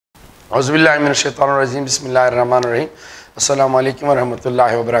औज़ुबिल्लाहिमिनश्शैतानिर्रजीम बिस्मिल्लाहिर्रहमानिर्रहीम अस्सलामु अलैकुम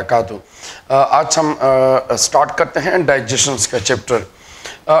वरहमतुल्लाहि वबरकातुहू। आज हम स्टार्ट करते हैं डाइजेशंस का चैप्टर।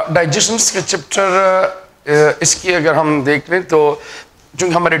 डाइजेशंस के चैप्टर इसकी अगर हम देख लें तो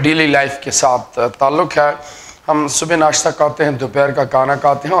चूँकि हमारे डेली लाइफ के साथ ताल्लुक़ है, हम सुबह नाश्ता खाते हैं, दोपहर का खाना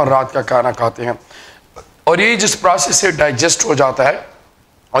खाते हैं और रात का खाना खाते हैं, और ये जिस प्रोसेस से डाइजेस्ट हो जाता है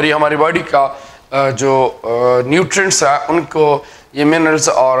और ये हमारी बॉडी का जो न्यूट्रिएंट्स है उनको ये मिनरल्स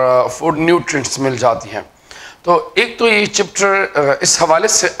और फूड न्यूट्रिएंट्स मिल जाती हैं। तो एक तो ये चैप्टर इस हवाले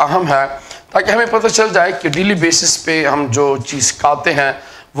से अहम है ताकि हमें पता चल जाए कि डेली बेसिस पे हम जो चीज़ खाते हैं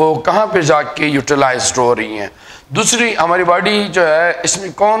वो कहाँ पे जाके यूटिलाइज्ड हो रही हैं। दूसरी, हमारी बॉडी जो है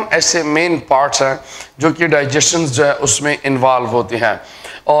इसमें कौन ऐसे मेन पार्ट्स हैं जो कि डाइजेशन जो है उसमें इन्वॉल्व होते हैं,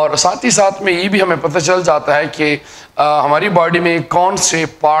 और साथ ही साथ में ये भी हमें पता चल जाता है कि हमारी बॉडी में कौन से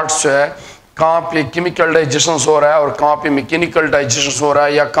पार्ट्स जो है कहाँ पे केमिकल डाइजेशन हो रहा है और कहाँ पे मैकेनिकल डाइजेशन हो रहा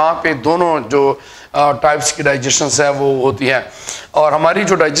है, या कहाँ पे दोनों जो टाइप्स की डाइजेशन है वो होती है। और हमारी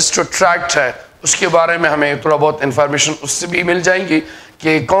जो डाइजेस्टिव ट्रैक्ट है उसके बारे में हमें थोड़ा बहुत इंफॉर्मेशन उससे भी मिल जाएंगी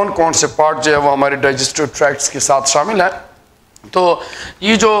कि कौन कौन से पार्ट जो है वो हमारे डाइजेस्टिव ट्रैक्ट्स के साथ शामिल है। तो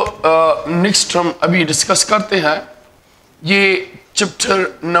ये जो नेक्स्ट हम अभी डिस्कस करते हैं ये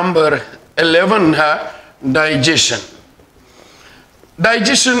चैप्टर नंबर 11 है, डाइजेशन।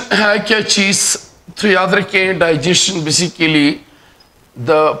 डाइजेशन है क्या चीज़? तो याद रखें, digestion basically the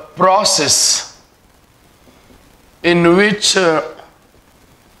process in which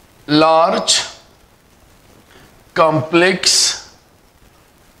large complex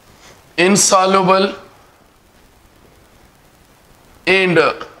insoluble and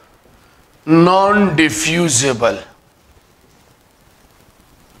non-diffusible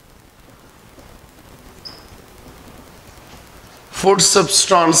food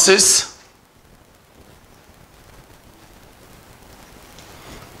substances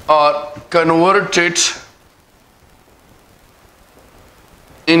are converted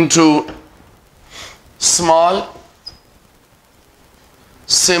into small,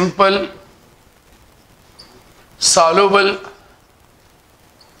 simple, soluble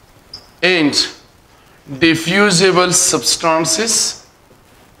and diffusible substances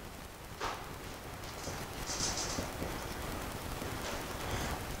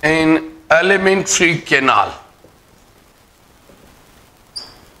in alimentary canal.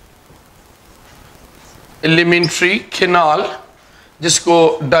 Alimentary canal जिसको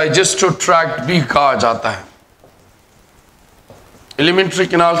digestive tract भी कहा जाता है। एलिमेंट्री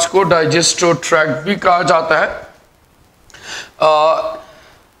कैनाल्स को digestive tract भी कहा जाता है।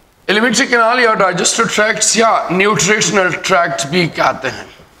 एलिमेंट्री कैनाल या डाइजेस्टिव ट्रैक्ट्स या न्यूट्रिशनल ट्रैक्ट भी कहते हैं।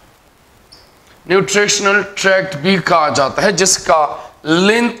 न्यूट्रिशनल ट्रैक्ट भी कहा जाता है जिसका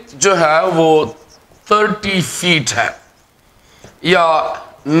लेंथ जो है वो 30 फीट है या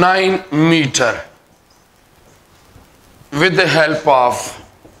 9 metre with the help of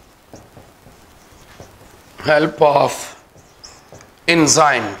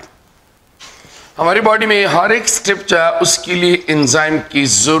enzyme। हमारी बॉडी में हर एक स्टेप जो है उसके लिए एंजाइम की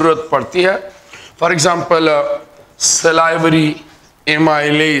ज़रूरत पड़ती है। For example salivary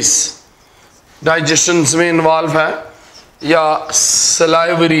amylase digestion में इन्वॉल्व है, या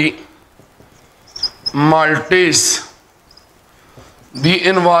सलाइवरी माल्टेज भी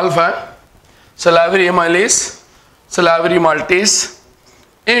इन्वॉल्व है। Salivary amylase, salivary maltase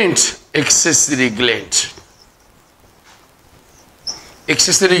and accessory gland।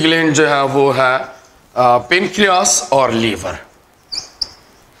 accessory gland जो है वो है pancreas और liver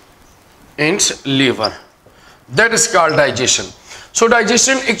and liver, that is called digestion। so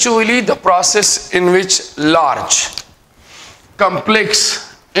digestion actually the process in which large, complex,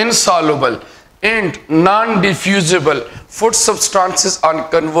 insoluble and non-diffusible food substances are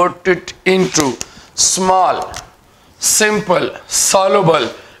converted into small, simple, soluble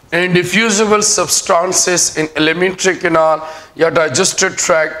and diffusible substances in alimentary canal या digestive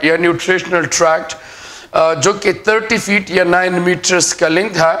tract या nutritional tract, जो कि 30 feet या 9 metres का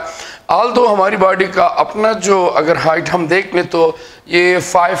length है। Although हमारी body का अपना जो अगर हाइट हम देख लें तो ये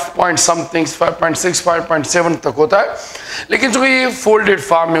 5.6 5.7 तक होता है, लेकिन जो ये फोल्डेड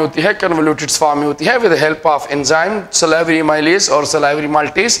फॉर्म में होती है, कन्वोल्यूटेड फॉर्म में होती है with help of enzyme salivary amylase और सलाइवरी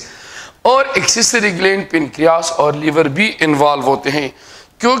माल्टेज, और एक्सेसरी ग्लैंड, पेनक्रियास और लीवर भी इन्वॉल्व होते हैं।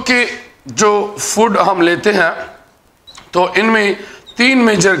 क्योंकि जो फूड हम लेते हैं तो इनमें 3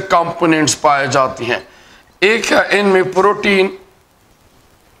 मेजर कंपोनेंट्स पाए जाती हैं। एक है इनमें प्रोटीन,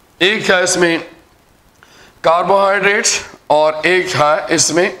 एक है इसमें कार्बोहाइड्रेट्स और एक है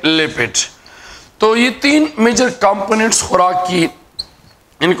इसमें लिपिड। तो ये 3 मेजर कंपोनेंट्स खुराक की,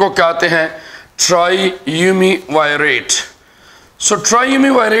 इनको कहते हैं ट्राईयूमीवायरेट। सो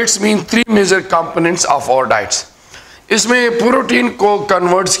ट्राइयूमिवायरेट्स mean 3 major components of our diets. इसमें प्रोटीन को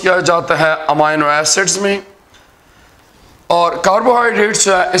कन्वर्ट किया जाता है अमाइनो एसिड्स में, और कार्बोहाइड्रेट्स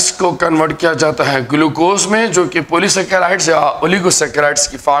इसको कन्वर्ट किया जाता है ग्लूकोज में जो कि पॉलीसेकेराइड्स या ओलिगोसेकेराइड्स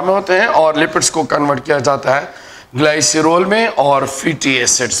की फॉर्म में होते हैं, और लिपिड्स को कन्वर्ट किया जाता है ग्लाइसरॉल में और फैटी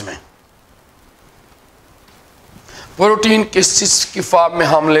एसिड्स में। प्रोटीन किस चीज़ की फॉर्म में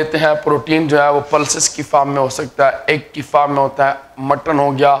हम लेते हैं? प्रोटीन जो है वो पल्सेस की फॉर्म में हो सकता है, एग की फॉर्म में होता है, मटन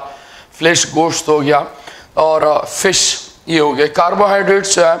हो गया, फ्लैश गोश्त हो गया, और फिश ये हो गए।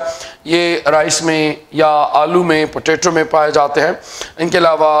 कार्बोहाइड्रेट्स जो है ये राइस में या आलू में, पोटैटो में पाए जाते हैं। इनके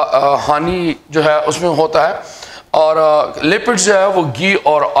अलावा हानी जो है उसमें होता है, और लिपिड्स जो है वो घी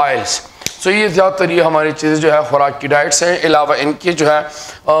और ऑयल्स। सो ये ज़्यादातर ये हमारी चीज़ें जो है खुराक की डाइट्स हैं। अलावा इनके जो है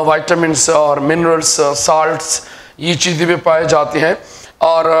वाइटामिन्स और मिनरल्स, साल्ट्स, ये चीज़ें भी पाई जाती हैं,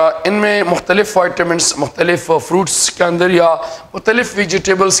 और इनमें मुख्तलिफ वाइटामिन्स मुख्तलिफ फ्रूट्स के अंदर या मुख्तलिफ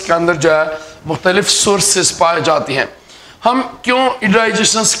वेजिटेबल्स के अंदर जो है मुख्तलिफ सोर्सेस पाई जाती हैं। हम क्यों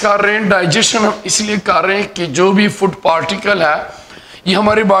डाइजेशन कर रहे हैं? डाइजेशन हम इसलिए कर रहे हैं कि जो भी फूड पार्टिकल है ये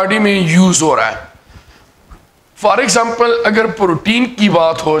हमारी बॉडी में यूज़ हो रहा है। फॉर एग्जांपल अगर प्रोटीन की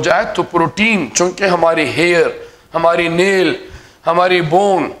बात हो जाए तो प्रोटीन चूँकि हमारी हेयर, हमारी नेल, हमारी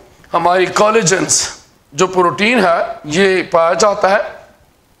बोन, हमारी कोलेजन्स जो प्रोटीन है ये पाया जाता है।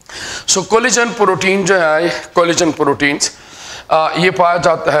 सो कोलेजन प्रोटीन जो है, कोलेजन प्रोटीन्स ये पाया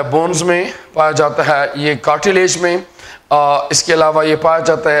जाता है बोन्स में, पाया जाता है ये कार्टिलेज में, इसके अलावा ये पाया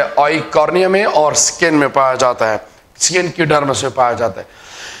जाता है आई कॉर्निया में और स्किन में पाया जाता है, स्किन की डर्म में पाया जाता है।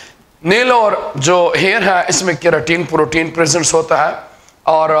 नेल और जो हेयर है इसमें केराटिन प्रोटीन प्रेजेंस होता है,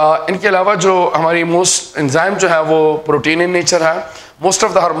 और इनके अलावा जो हमारी मोस्ट एंजाइम जो है वो प्रोटीन इन नेचर है, मोस्ट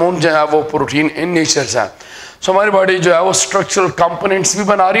ऑफ द हार्मोन जो है वो प्रोटीन इन नेचर है। सो हमारी बॉडी जो है वो स्ट्रक्चरल कंपोनेंट्स भी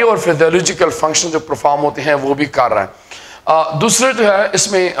बना रही है और फिजियोलॉजिकल फंक्शन जो परफॉर्म होते हैं वो भी कर रहा है। दूसरा जो है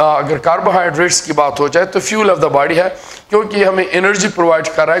इसमें अगर कार्बोहाइड्रेट्स की बात हो जाए तो फ्यूल ऑफ द बॉडी है, क्योंकि हमें एनर्जी प्रोवाइड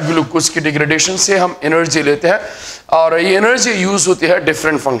कर रहा है। ग्लूकोज की डिग्रेडेशन से हम एनर्जी लेते हैं, और ये एनर्जी यूज़ होती है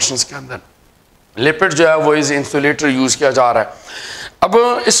डिफरेंट फंक्शंस के अंदर। लिपिड जो है वो इज इंसुलेटर यूज़ किया जा रहा है।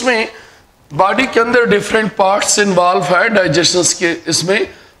 अब इसमें बॉडी के अंदर डिफरेंट पार्ट्स इन्वॉल्व है डाइजेशन के। इसमें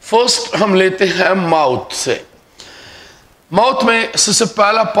फर्स्ट हम लेते हैं माउथ से। माउथ में सबसे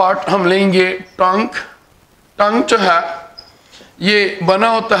पहला पार्ट हम लेंगे टंग। टंग जो है ये बना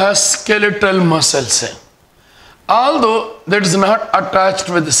होता है स्केलेटल मसल से, although that is not attached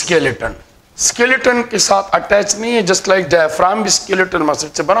with skeleton. Skeleton के साथ अटैच नहीं है, जस्ट लाइक डायफ्राम भी स्केलेटल मसल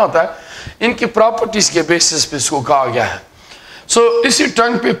से बना होता है। इनकी प्रॉपर्टीज के बेसिस पे इसको कहा गया है। सो इसी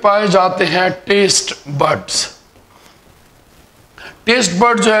टंग पे पाए जाते हैं टेस्ट बड्स। टेस्ट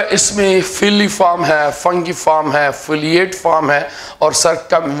बड जो है इसमें फिली फॉर्म है, फंगी फॉर्म है, फिलिएट फॉर्म है और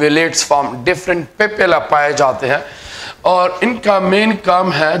सर्कमविलेट्स फॉर्म, डिफरेंट पेपेला पाए जाते हैं, और इनका मेन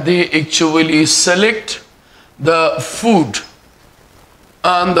काम है they actually select the food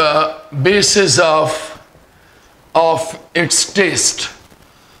on the basis of its test.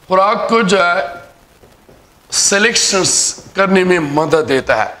 खुराक को जो है सिलेक्शंस करने में मदद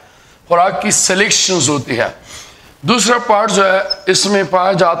देता है, खुराक की सिलेक्शंस होती है। दूसरा पार्ट जो है इसमें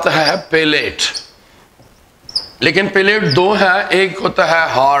पाया जाता है पेलेट, लेकिन पेलेट दो है, एक होता है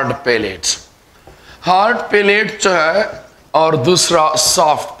हार्ड पेलेट। हार्ड पेलेट जो है और दूसरा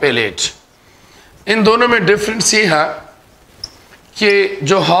सॉफ्ट पेलेट। इन दोनों में डिफरेंस ये है कि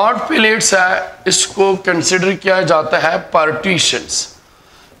जो हार्ड पेलेट्स है इसको कंसिडर किया जाता है partitions,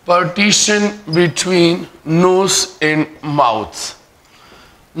 partition between knows and mouth.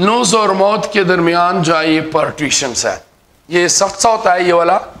 Knows और माउथ के दरमियान जो है ये पार्टीशंस है। ये सख्त सा होता है, ये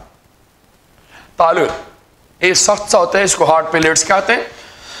वाला तालु ये सख्त सा होता है, इसको हार्ड पेलेट्स कहते हैं।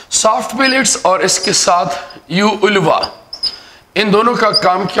 सॉफ्ट पेलेट्स और इसके साथ यू उल्वा, इन दोनों का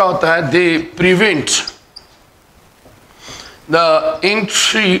काम क्या होता है? They prevent the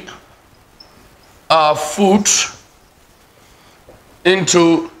entry of food into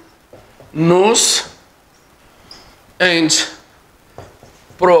nose and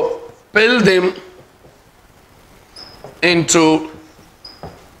propel them into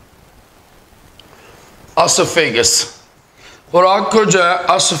esophagus। खुराक को जो है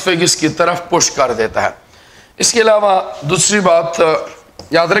esophagus की तरफ पुश कर देता है। इसके अलावा दूसरी बात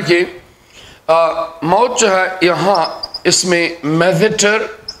याद रखिए, माउथ जो है यहाँ इसमें मेसेटर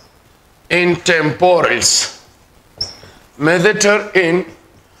इन टेम्पोरल्स, मेसेटर इन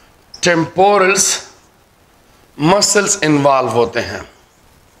टेम्पोरल्स मसल्स इन्वॉल्व होते हैं।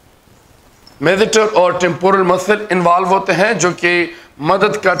 मेसेटर और टेम्पोरल मसल इन्वॉल्व होते हैं जो कि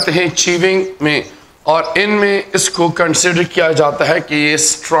मदद करते हैं चीविंग में, और इनमें इसको कंसिडर किया जाता है कि ये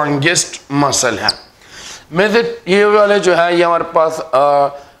स्ट्रॉन्गेस्ट मसल है। ये वाले जो है ये हमारे पास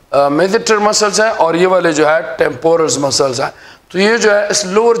मेसेटर मसल्स हैं और ये वाले जो है टेम्पोरल्स मसल्स हैं। तो ये जो है इस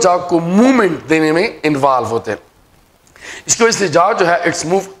लोअर जॉ को मूवमेंट देने में इन्वॉल्व होते हैं। इसकी वजह से जॉ जो है it's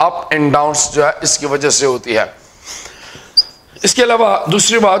move up and down जो है इसकी वजह से होती है। इसके अलावा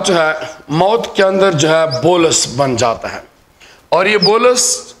दूसरी बात जो है माउथ के अंदर जो है बोलस बन जाता है और ये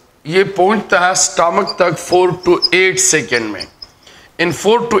बोलस ये पहुंचता है स्टमक तक 4 to 8 सेकेंड में। इन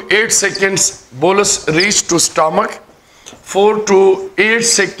 4 to 8 seconds bolus reach to stomach. 4 to 8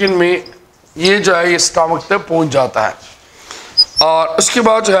 second में ये जो है ये स्टमक तक पहुंच जाता है। और उसके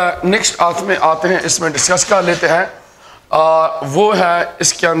बाद जो है नेक्स्ट हाथ में आते हैं, इसमें डिस्कस कर लेते हैं। वो है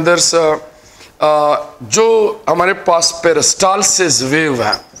इसके अंदर से जो हमारे पास पेरिस्टाल्सिस वेव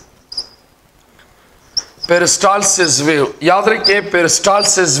है। पेरिस्टाल्सिस वेव याद रखिए,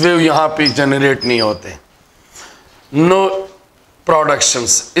 पेरिस्टाल्सिस वेव यहाँ पे जनरेट नहीं होते, नो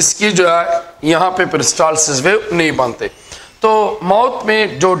प्रोडक्शंस, इसकी जो है यहाँ पे पेरिस्टाल्सिस वेव नहीं बनते। तो माउथ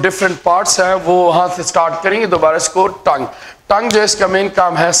में जो डिफरेंट पार्ट्स हैं वो वहाँ से स्टार्ट करेंगे। दोबारा इसको टंग जो है इसका मेन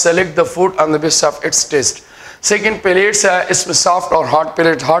काम है select the food on the basis of its test. Second pallets है, इसमें सॉफ्ट और hard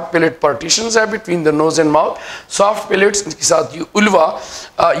palate. Hard palate partitions है between the nose and mouth. Soft pallets के साथ ये उल्वा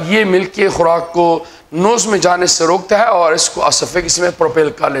ये मिलके खुराक को नोज में जाने से रोकता है और इसको एसोफेगस में प्रोपेल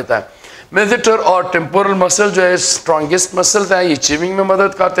कर लेता है। मेसेटर और टेम्पोरल मसल जो है स्ट्रॉन्गेस्ट मसल्स हैं, ये चीविंग में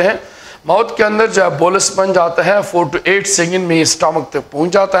मदद करते हैं। माउथ के अंदर जो है बोलस बन जाता है, 4 to 8 सेकेंड में ये स्टमक तक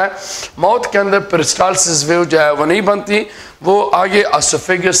पहुंच जाता है। माउथ के अंदर पेरिस्टाल्सिस वेव जो है वो नहीं बनती, वो आगे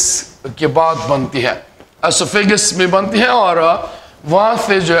एसोफेगस के बाद बनती है, एसोफेगस में बनती है और वहाँ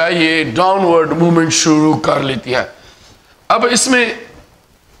से जो है ये डाउनवर्ड मूवमेंट शुरू कर लेती है। अब इसमें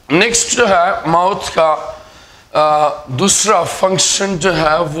नेक्स्ट जो है माउथ का दूसरा फंक्शन जो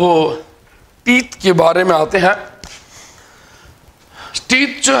है वो टीथ के बारे में आते हैं।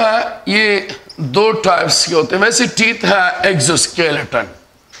 टीथ जो है ये 2 टाइप्स के होते हैं। वैसे टीथ है एक्सोस्केलेटन,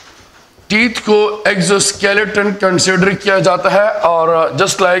 टीथ को एक्सोस्केलेटन कंसिडर किया जाता है और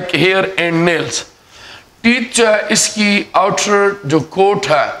just like hair and nails. Teeth जो है इसकी आउटर जो कोट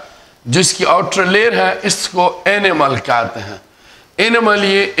है, जिसकी आउटर लेयर है, इसको एनिमल कहते हैं। एनिमल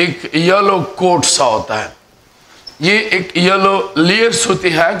ये एक येलो कोट सा होता है, ये एक येलो लेयर्स होती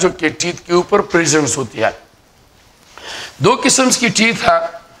है जो कि टीथ के ऊपर प्रेजेंस होती है। 2 किस्म की टीथ है,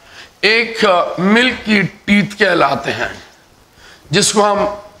 एक मिल्की टीथ कहलाते हैं जिसको हम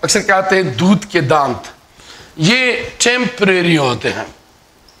अक्सर कहते हैं दूध के दांत। ये टेम्परेरी होते हैं,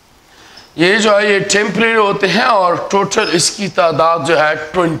 ये जो है ये टेम्परेरी होते हैं और टोटल इसकी तादाद जो है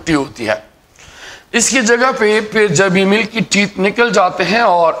 20 होती है। इसकी जगह पे फिर जब ये मिल्की टीथ निकल जाते हैं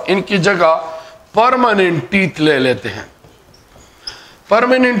और इनकी जगह परमानेंट टीथ ले लेते हैं।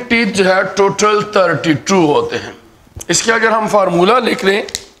 परमानेंट टीथ जो है टोटल 32 होते हैं। इसके अगर हम फार्मूला लिख लें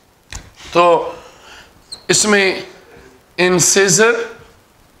तो इसमें इंसिजर,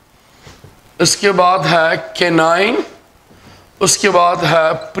 उसके बाद है केनाइन, उसके बाद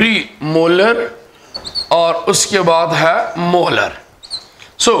है प्री मोलर और उसके बाद है मोलर।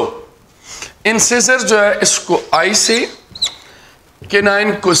 सो इंसिजर जो है इसको आई से,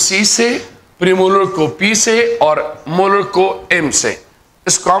 केनाइन को सी से, प्रीमोलर को पी से और मोलर को एम से,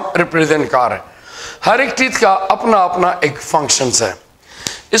 इसको हम रिप्रेजेंट कर रहे हैं। हर एक टीथ का अपना अपना एक फंक्शन है।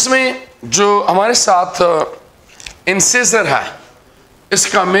 इसमें जो हमारे साथ इंसिजर है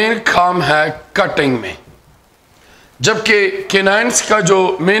इसका मेन काम है कटिंग में, जबकि केनाइन्स का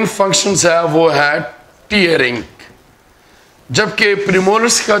जो मेन फंक्शन है वो है टीयरिंग, जबकि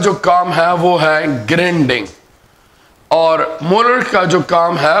प्रीमोलर्स का जो काम है वो है ग्राइंडिंग और मोलर का जो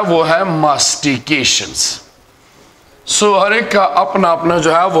काम है वो है मास्टिकेशंस। सो हर एक का अपना अपना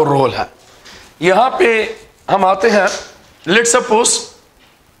जो है वो रोल है। यहाँ पे हम आते हैं, लेट सपोज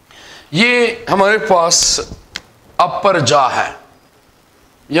ये हमारे पास अपर जा है,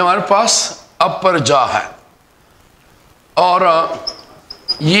 ये हमारे पास अपर जा है और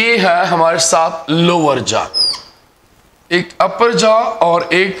ये है हमारे साथ लोअर जा, एक अपर जा और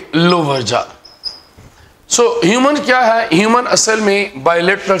एक लोअर जा। सो ह्यूमन क्या है, ह्यूमन असल में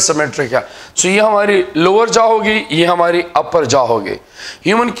बायलेटरल सिमेट्रिक है। सो ये हमारी लोअर जा होगी, ये हमारी अपर जा होगी।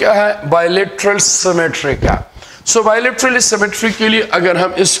 ह्यूमन क्या है, बायलेटरल सिमेट्रिक है। सो बायलेटरल सिमेट्रिक के लिए अगर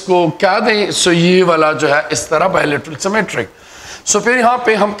हम इसको कह दें, सो ये वाला जो है इस तरह बायलेटरल सिमेट्रिक। सो फिर यहाँ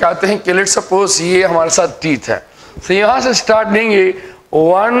पे हम कहते हैं कि लेट सपोज ये हमारे साथ टीथ है, तो यहाँ से स्टार्ट देंगे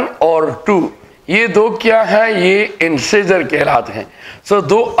 1 और 2, ये 2 क्या है, ये इंसिजर कहलाते हैं। सो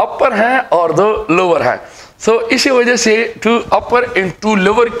 2 अपर हैं और 2 लोअर हैं। सो इसी वजह से 2 अपर एंड 2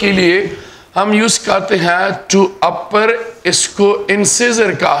 लोअर के लिए हम यूज करते हैं 2 अपर, इसको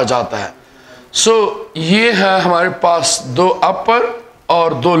इंसिजर कहा जाता है। सो ये है हमारे पास 2 अपर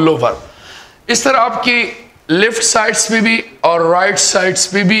और 2 लोअर। इस तरह आपकी लेफ्ट साइड्स पे भी और राइट साइड्स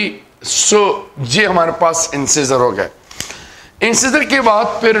पे भी। सो ये हमारे पास इंसिजर हो गए। इंसिजर के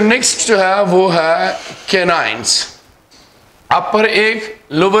बाद फिर नेक्स्ट जो है वो है कैनाइंस। अपर एक,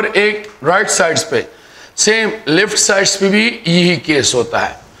 लोअर एक, राइट साइड्स पे सेम, लेफ्ट साइड्स पे भी यही केस होता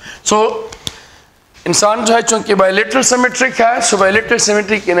है। सो इंसान जो है चूंकि बायलेटरल सिमेट्रिक है, सो बायलेटरल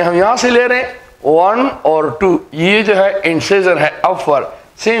सिमेट्रिक यानी हम यहां से ले रहे हैं 1 और 2, ये जो है इंसिजर है अपवर्ड,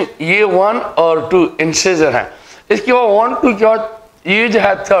 सेम ये 1 और 2 इंसिजर है। इसके बाद 1 2 के बाद ये जो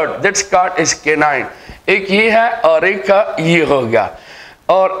है third, that's called is canine. एक ये है और एक का ये हो गया।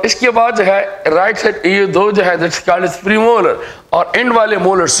 और इसके बाद जो है राइट साइड ये दो जो है दैट्स कॉल्ड इज प्रीमोलर और एंड वाले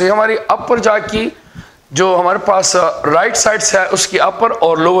मोलर से हमारी अपर जाकी जो हमारे पास राइट साइड है उसकी अपर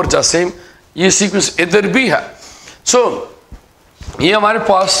और लोअर जा सेम ये सीक्वेंस इधर भी है। सो ये हमारे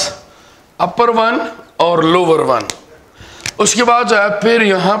पास अपर 1 और लोअर 1। उसके बाद जो है फिर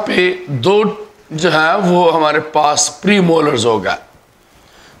यहाँ पे दो जो है वो हमारे पास प्रीमोलर्स होगा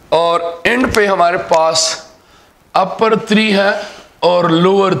और एंड पे हमारे पास अपर 3 है और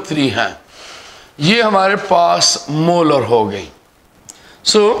लोअर 3 है, ये हमारे पास मोलर हो गई।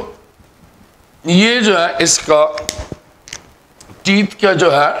 सो ये जो है इसका टीथ का जो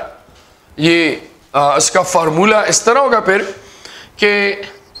है ये इसका फार्मूला इस तरह होगा फिर कि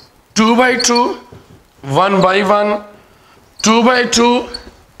 2/2, 1/1, 2/2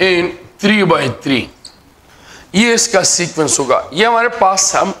 एंड 3/3, ये इसका सीक्वेंस होगा। ये हमारे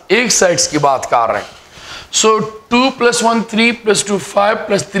पास हम एक साइड्स की बात कर रहे हैं। सो 2 + 1 3 + 2 5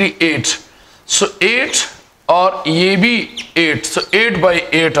 + 3 8, सो 8 और ये भी 8, सो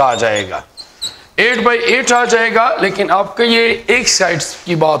 8/8 आ जाएगा, 8/8 आ जाएगा। लेकिन आपका ये एक साइड्स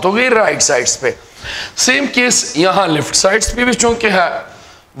की बात हो गई राइट साइड्स पे। सेम केस यहाँ लेफ्ट साइड्स पे भी चूंकि है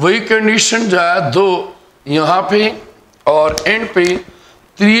वही कंडीशन जो है 2 यहाँ पे और एंड पे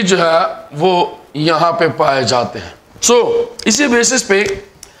 3 जो है वो यहाँ पे पाए जाते हैं। सो इसी बेसिस पे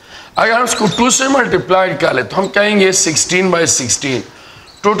अगर हम इसको 2 से मल्टीप्लाई कर ले तो हम कहेंगे 16/16,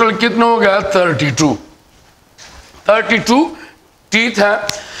 टोटल कितना हो गया 32 टीथ है।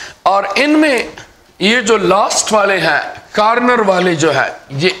 और इनमें ये जो लास्ट वाले हैं कॉर्नर वाले जो है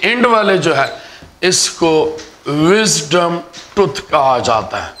ये एंड वाले जो है इसको विजडम टूथ कहा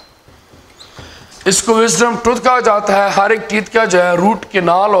जाता है। इसको विजडम टूथ कहा जाता है। हर एक टीथ का जो है रूट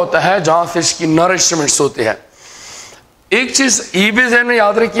केनाल होता है जहां से इसकी नरिशमेंट्स होते हैं। एक चीज ये भी ज़हन में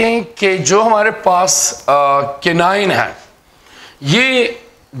याद रखिए कि जो हमारे पास केनाइन है ये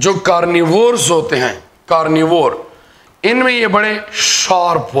जो कार्निवोर्स होते हैं, कार्निवोर, इनमें ये बड़े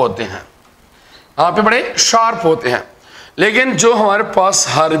शार्प होते हैं, यहाँ पे बड़े शार्प होते हैं। लेकिन जो हमारे पास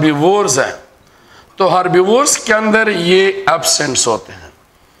हर्बीवोर्स हैं तो हर्बीवोर्स के अंदर ये एब्सेंट्स होते हैं।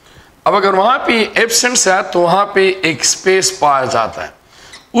 अब अगर वहाँ पे एब्सेंट्स है तो वहाँ पे एक स्पेस पाया जाता है,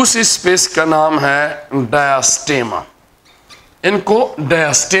 उस स्पेस का नाम है डायस्टेमा, इनको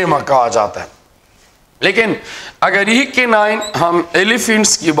डायस्टेमा कहा जाता है। लेकिन अगर यही केनाइन हम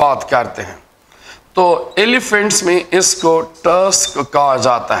एलिफेंट्स की बात करते हैं तो एलिफेंट्स में इसको टस्क कहा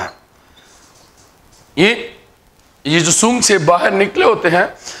जाता है। ये जो सूंड से बाहर निकले होते हैं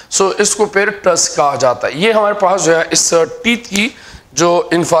सो इसको फिर टस्क कहा जाता है। ये हमारे पास जो है इस टीथ की जो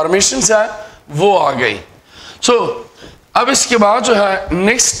इंफॉर्मेशन है वो आ गई। सो अब इसके बाद जो है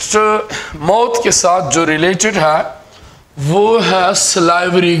नेक्स्ट माउथ के साथ जो रिलेटेड है वो है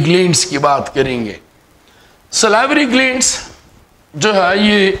सलाइवरी ग्लैंड्स की बात करेंगे। सलाइवरी ग्लैंड्स जो है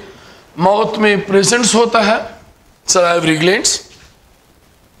ये माउथ में प्रेजेंस होता है, सलाइवरी ग्लैंड्स।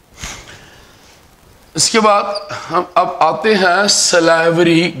 इसके बाद हम अब आते हैं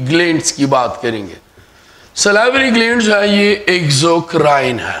सलाइवरी ग्लैंड्स की बात करेंगे। सलाइवरी ग्लैंड जो है ये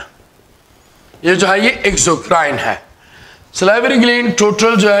एक्सोक्राइन है, ये जो है ये एक्सोक्राइन है। सलाइवरी ग्लैंड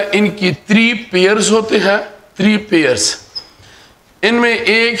टोटल जो है इनकी 3 पेयर्स होते हैं, 3 पेयर्स। इनमें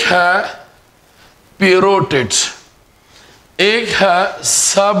एक है पेरोटिड, एक है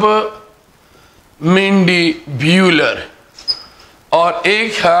सब मैंडिब्यूलर और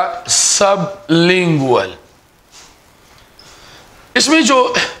एक है सब लिंगुअल। इसमें जो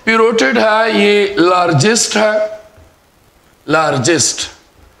पेरोटिड है ये लार्जेस्ट है, लार्जेस्ट,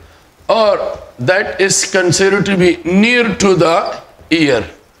 और that is considered to be near to the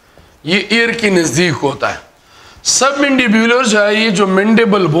year, ये ईयर के नजदीक होता है। सब मैंडिब्यूलर जो है ये जो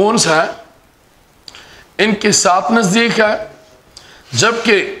मैंडिबल बोन्स है इनके साथ नजदीक है,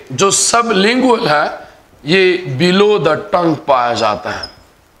 जबकि जो सब लिंगुअल है ये बिलो द टंग पाया जाता है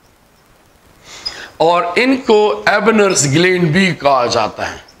और इनको एबनर्स ग्लैंड भी कहा जाता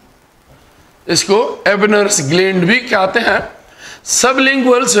है। इसको एबनर्स ग्लैंड भी कहते हैं। सब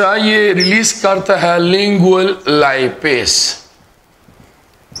लिंगुअल जो है ये रिलीज करता है लिंगुअल लाइपेस।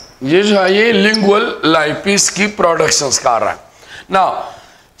 ये जो है ये लिंगुअल लाइपिस की प्रोडक्शंस कर रहा है। नाउ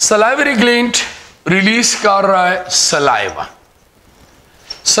सलाइवरी ग्लैंड रिलीज कर रहा है सलाइवा।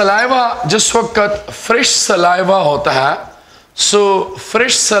 सलाइवा जिस वक्त फ्रेश सलाइवा होता है, सो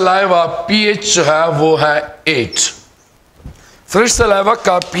फ्रेश सलाइवा पीएच जो है वो है 8। फ्रेश सलाइवा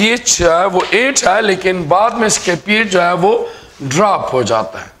का पीएच जो है वो 8 है, लेकिन बाद में इसके पीएच जो है वो ड्रॉप हो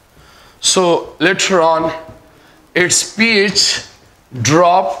जाता है। सो later on it's pH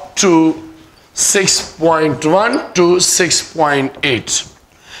drop to 6.1 to 6.8।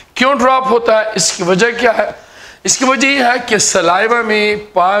 क्यों ड्रॉप होता है, इसकी वजह क्या है? इसकी वजह यह है कि सलाइवा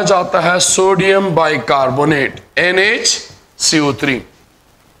में पाया जाता है sodium bicarbonate NaCO3।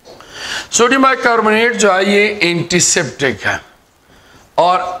 Sodium bicarbonate जो है ये एंटीसेप्टिक है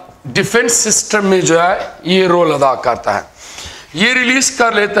और डिफेंस सिस्टम में जो है ये रोल अदा करता है। ये रिलीज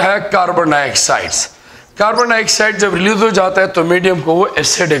कर लेता है कार्बन डाइऑक्साइड। कार्बन डाइऑक्साइड जब रिलीज हो जाता है तो मीडियम को वो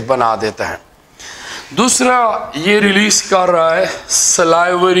एसिडिक बना देता है। दूसरा ये रिलीज कर रहा है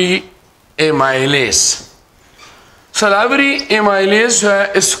सलाइवरी एमाइलेज। सलाइवरी एमाइलेज जो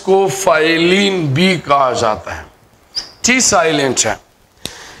है इसको फाइलिन बी कहा जाता है, टी साइलेंट है।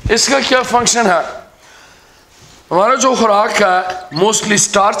 इसका क्या फंक्शन है? हमारा जो खुराक है मोस्टली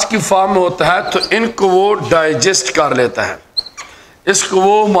स्टार्च की फॉर्म में होता है, तो इनको वो डाइजेस्ट कर लेता है, इसको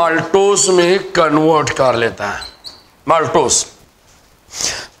वो माल्टोज में कन्वर्ट कर लेता है, माल्टोज।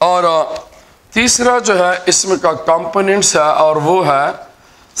 और तीसरा जो है इसमें का कंपोनेंट्स है और वो है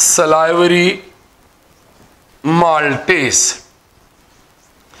सलाइवरी माल्टेस।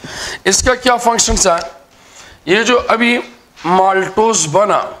 इसका क्या फंक्शंस है? ये जो अभी माल्टोज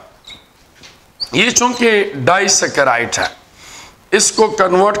बना, ये चूंकि डाइसैकेराइड है, इसको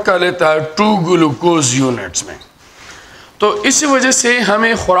कन्वर्ट कर लेता है 2 ग्लूकोज यूनिट्स में। तो इसी वजह से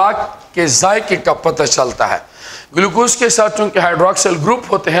हमें खुराक के जायके का पता चलता है। ग्लूकोज के साथ चूंकि हाइड्रोक्सिल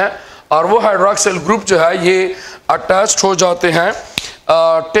ग्रुप होते हैं और वो हाइड्रोक्सिल ग्रुप जो है ये अटैच्ड हो जाते हैं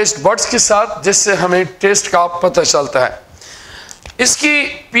टेस्ट बड्स के साथ, जिससे हमें टेस्ट का पता चलता है। इसकी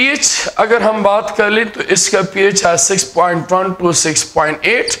पीएच अगर हम बात कर लें तो इसका पीएच है 6.1 to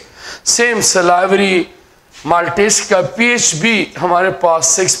 6.8। सेम सलाइवरी माल्टेस का पीएच भी हमारे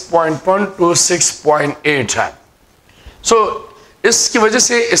पास 6.1 to 6.8 है। सो इसकी वजह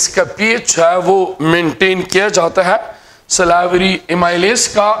से इसका पीएच है वो मेंटेन किया जाता है सलाइवरी एमाइलेज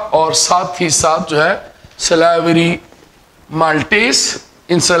का, और साथ ही साथ जो है सलाइवरी माल्टेस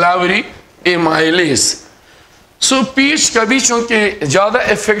इन सलाइवरी एमाइलेज। सो पीएच का भी चूंकि ज़्यादा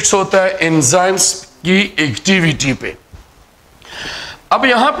इफेक्ट्स होता है एंजाइम्स की एक्टिविटी पे। अब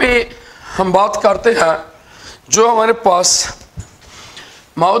यहाँ पे हम बात करते हैं जो हमारे पास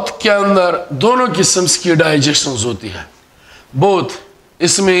माउथ के अंदर दोनों किस्म की डाइजेशन होती है, बोथ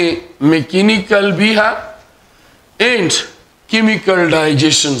इसमें मैकेनिकल भी है एंड केमिकल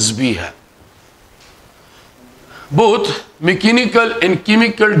डाइजेशंस भी है। Both mechanical and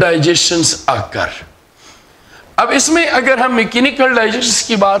chemical digestions अकर। अब इसमें अगर हम मैकेनिकल डाइजेशन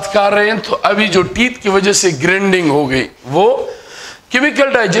की बात कर रहे हैं तो अभी जो टीथ की वजह से ग्राइंडिंग हो गई वो केमिकल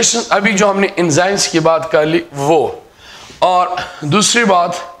डाइजेशन, अभी जो हमने एंजाइम्स की बात कर ली वो। और दूसरी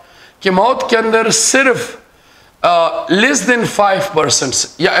बात कि माउथ के अंदर सिर्फ लेस देन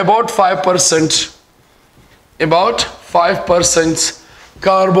 5% या अबाउट 5%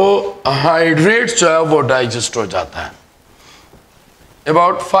 कार्बोहाइड्रेट जो है वो डाइजेस्ट हो जाता है।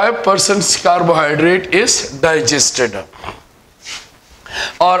 About 5% carbohydrate is digested.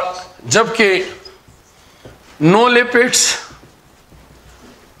 और जबकि no lipids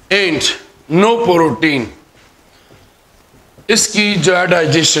and no protein, इसकी जो है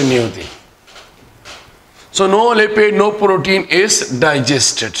डाइजेशन नहीं होती। So no lipid no protein is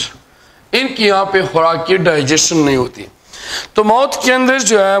digested. इनकी यहाँ पे खुराक की डाइजेशन नहीं होती। तो माउथ के अंदर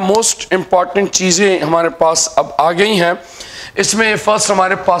जो है मोस्ट इंपॉर्टेंट चीज़ें हमारे पास अब आ गई हैं। इसमें फर्स्ट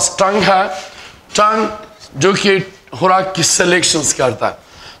हमारे पास टंग है, टंग जो कि खुराक की सिलेक्शंस करता है।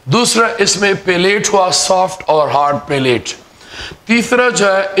 दूसरा इसमें पेलेट हुआ, सॉफ्ट और हार्ड पेलेट। तीसरा जो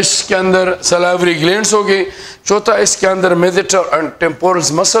है इसके अंदर सलाइवरी ग्लैंड्स हो गई। चौथा इसके अंदर मेडिटर एंड टेम्पोरल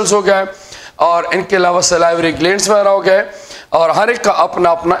मसल्स हो गए, और इनके अलावा सलाइवरी ग्लैंड्स वगैरह हो गए, और हर एक का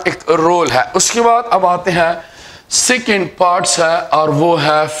अपना अपना एक रोल है। उसके बाद अब आते हैं सेकेंड पार्ट्स है और वो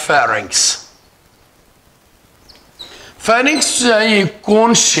है फेरिंग्स। फेरिंग्स जो है ये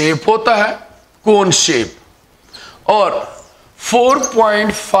कोन शेप होता है, कोन शेप, और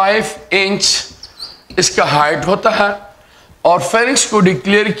 4.5 इंच इसका हाइट होता है। और फेरिंग्स को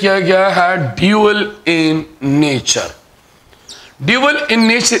डिक्लेयर किया गया है dual in nature. Dual in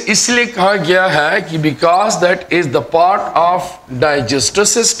nature इसलिए कहा गया है कि because that is the part of digestive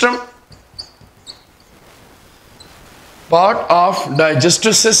system part of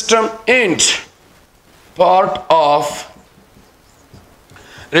digestive system and part of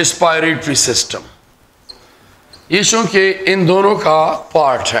respiratory system। ये चूंकि इन दोनों का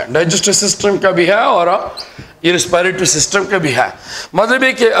पार्ट है, डाइजेस्टिव सिस्टम का भी है और ये रिस्पायरेटरी सिस्टम का भी है। मतलब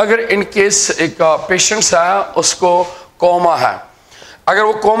है कि अगर इन केस एक पेशेंट्स है, उसको कोमा है, अगर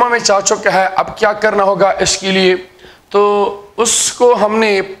वो कोमा में जा चुका है, अब क्या करना होगा इसके लिए, तो उसको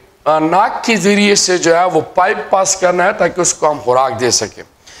हमने नाक के ज़रिए से जो है वो पाइप पास करना है ताकि उसको हम खुराक दे सकें।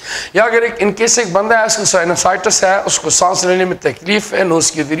 या अगर एक इनकेस एक बंदा है, उसको साइनसाइटिस है, उसको सांस लेने में तकलीफ है नोज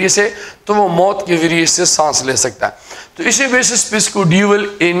के ज़रिए से, तो वो मौत के ज़रिए से सांस ले सकता है। तो इसी बेसिस पे इसको ड्यूअल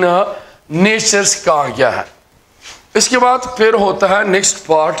इन नेचर्स कहा गया है। इसके बाद फिर होता है नेक्स्ट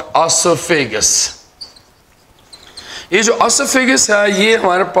पार्ट एसोफेगस। ये जो एसोफेगस है ये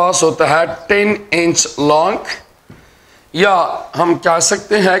हमारे पास होता है 10 इंच लॉन्ग, या हम कह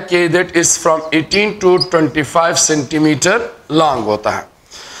सकते हैं कि that is from 18 to 25 centimetre long होता है।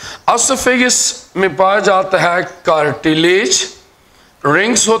 एसोफेगस में पाया जाता है कार्टिलेज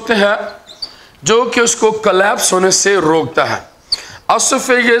रिंग्स होते हैं जो कि उसको कोलैप्स होने से रोकता है।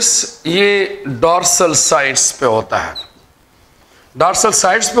 एसोफेगस ये डॉर्सल साइड्स पे होता है, डॉर्सल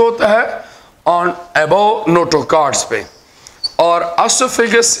साइड्स पे होता है ऑन अबव नोटोकॉर्ड्स पे, और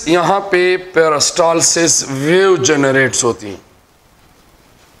एसोफेगस यहाँ पे पेरिस्टालसिस वेव जनरेट्स होती हैं।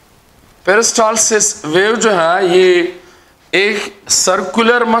 पेरिस्टालसिस वेव जो है ये एक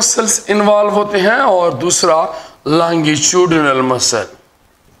सर्कुलर मसल्स इन्वॉल्व होते हैं और दूसरा लॉन्गिट्यूडिनल मसल।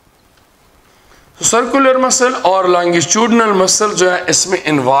 सर्कुलर मसल और लॉन्गिट्यूडिनल मसल जो है इसमें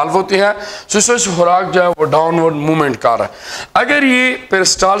इन्वॉल्व होती है, जिससे खुराक जो है वो डाउनवर्ड मूवमेंट कर रहा है। अगर ये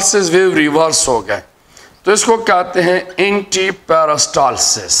पेरिस्टालसिस वेव रिवर्स हो गए तो इसको कहते हैं एंटी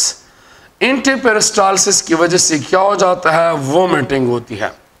पेरिस्टालसिस। एंटी पेरिस्टालसिस की वजह से क्या हो जाता है, वोमिटिंग होती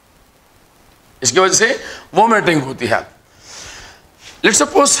है, इसकी वजह से वोमिटिंग होती है। लेट्स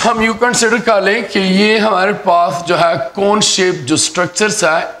सपोज हम यू कंसिडर कर लें कि ये हमारे पास जो है कोन शेप जो स्ट्रक्चर्स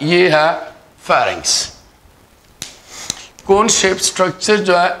है ये है फेरिंग्स। कोन शेप स्ट्रक्चर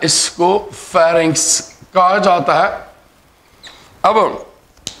जो है इसको फेरिंग्स कहा जाता है। अब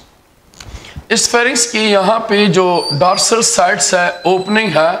इस फेरिंग्स की यहाँ पे जो डॉर्सल साइड्स है ओपनिंग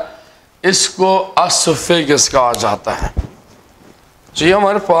है, इसको एसोफेगस कहा जाता है। तो ये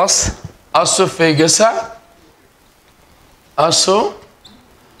हमारे पास एसोफेगस है, एसोफेगस।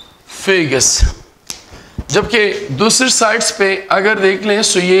 जबकि दूसरी साइड्स पे अगर देख लें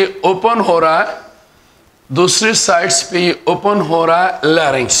तो ये ओपन हो रहा है, दूसरी साइड्स पे ये ओपन हो रहा है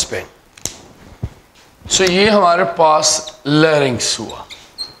लैरिंग्स पे। सो ये हमारे पास लैरिंग्स हुआ।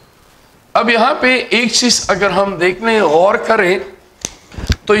 अब यहाँ पे एक चीज अगर हम देख लें और करें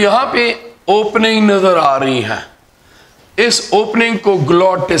तो यहाँ पे ओपनिंग नजर आ रही है, इस ओपनिंग को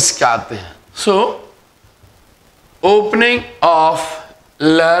ग्लॉटिस कहते हैं। So opening of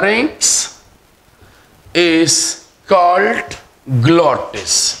लैरिंग्स is called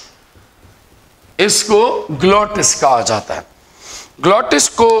glottis। इसको ग्लॉटिस कहा जाता है। ग्लॉटिस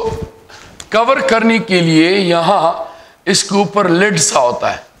को कवर करने के लिए यहां इसके ऊपर लिड सा होता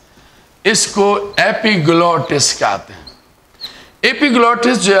है, इसको एपिग्लॉटिस कहते हैं।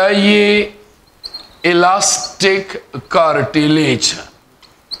 एपिग्लॉटिस जो है ये इलास्टिक कार्टिलेज है।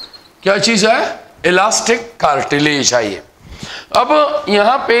 क्या चीज है, इलास्टिक कार्टिलेज है ये। अब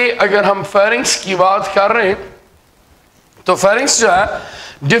यहाँ पे अगर हम फेरिंग्स की बात कर रहे हैं तो फेरिंग्स जो है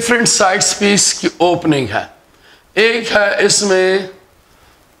डिफरेंट साइड्स पे इसकी ओपनिंग है। एक है इसमें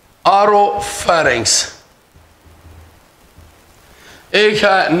आरोफेरिंग्स, एक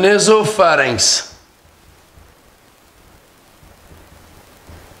है नेजोफेरिंग्स,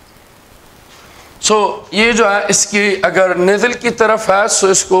 सो ये जो है इसकी अगर नेजल की तरफ है तो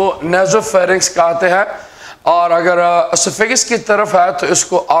इसको नेजोफेरिंग्स कहते हैं, और अगर एसोफेगस की तरफ है तो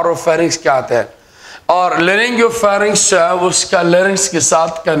इसको ऑरोफेरिंग्स कहते हैं। और लेरिंगियोफेरिंग्स जो है वो उसका लेरिंग्स के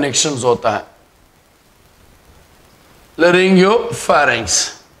साथ कनेक्शंस होता है, लेरिंगियोफेरिंग्स।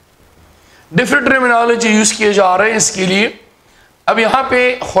 डिफरेंट टर्मिनोलॉजी यूज किए जा रहे हैं इसके लिए। अब यहाँ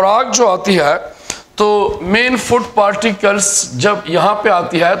पे खुराक जो आती है तो मेन फूड पार्टिकल्स जब यहाँ पे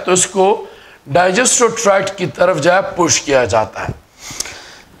आती है तो इसको डाइजेस्टिव ट्रैक्ट की तरफ जो है पुश किया जाता है।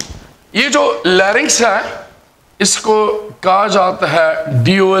 ये जो लैरिंग्स है इसको कहा जाता है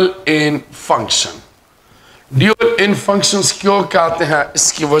ड्यूअल इन फंक्शन। ड्यूअल इन फंक्शंस क्यों कहते हैं,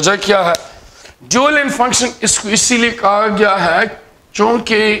 इसकी वजह क्या है? ड्यूअल इन फंक्शन इसको इसीलिए कहा गया है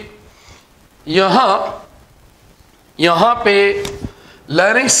क्योंकि यहाँ पे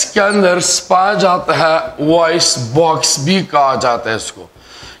लैरिंग्स के अंदर पाया जाता है वॉइस बॉक्स भी कहा जाता है इसको,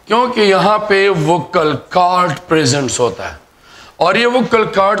 क्योंकि यहाँ पे वोकल कॉर्ड प्रेजेंट होता है और ये वोकल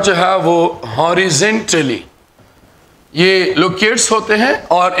कॉर्ड जो है वो हॉरिजेंटली ये लोकेट्स होते हैं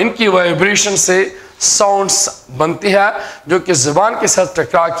और इनकी वाइब्रेशन से साउंड्स बनती है जो कि ज़बान के साथ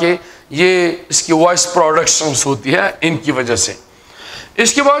टकरा के ये इसकी वॉइस प्रोडक्शंस होती है इनकी वजह से।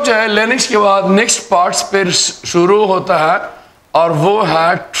 इसके बाद जो है लेरिंक्स के बाद नेक्स्ट पार्ट्स पर शुरू होता है और वो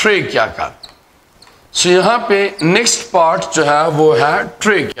है ट्रेकिया का। सो यहाँ पे नेक्स्ट पार्ट जो है वो है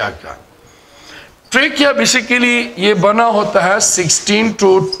ट्रेकिया का। ट्रेकिया बेसिकली ये बना होता है 16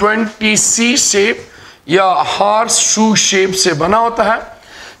 to 20 सी शेप या हार्स शू शेप से बना होता है,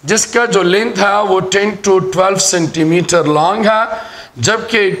 जिसका जो लेंथ है वो 10 to 12 सेंटीमीटर लॉन्ग है,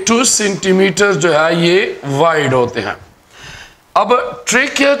 जबकि 2 सेंटीमीटर जो है ये वाइड होते हैं। अब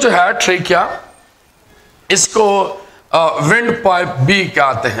ट्रेकिया जो है ट्रेकिया इसको विंड पाइप भी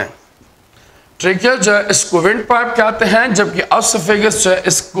कहते हैं। ट्रेकिया जो है इसको विंड पाइप कहते हैं, जबकि एसोफेगस जो है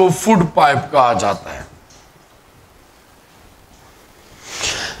इसको फूड पाइप कहा जाता है।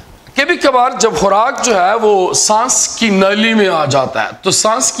 कभी कभार जब खुराक जो है वो सांस की नली में आ जाता है तो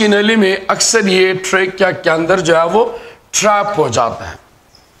सांस की नली में अक्सर ये ट्रेकिया के अंदर जो है वो ट्रैप हो जाता है।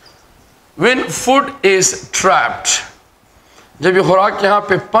 When food is trapped, जब ये खुराक यहाँ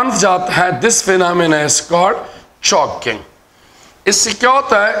पे पंच जाता है, this phenomena is called choking. इससे क्या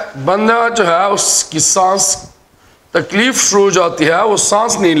होता है, बंदा जो है उसकी सांस तकलीफ शुरू हो जाती है, वो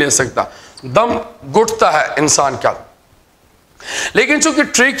सांस नहीं ले सकता, दम घुटता है इंसान का। लेकिन चूंकि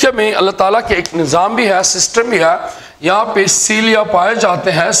ट्रेकिया में अल्लाह ताला के एक निज़ाम भी है, सिस्टम भी है, यहाँ पे सीलिया पाए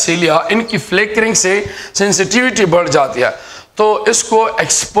जाते हैं। सीलिया इनकी फ्लेकरिंग से सेंसिटिविटी बढ़ जाती है तो इसको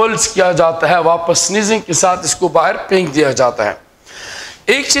एक्सपल्स किया जाता है, वापस स्नीजिंग के साथ इसको बाहर फेंक दिया जाता है।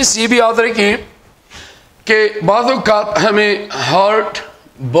 एक चीज़ ये भी याद रखिए कि बाज़ औक़ात हमें हार्ट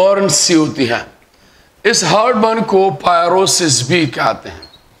बर्न सी होती है, इस हार्ट बर्न को पायरोसिस भी कहते हैं।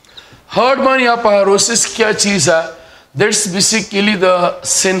 हार्ट बर्न या पायरोसिस क्या चीज़ है, दैट्स बेसिकली द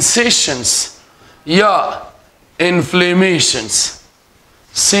सेंसेशंस या इन्फ्लेमेशंस,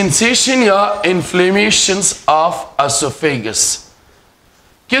 सेंसेशन या इन्फ्लेमेशंस ऑफ एसोफेगस।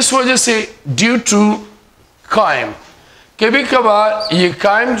 किस वजह से, ड्यू टू कायम। कभी कभार ये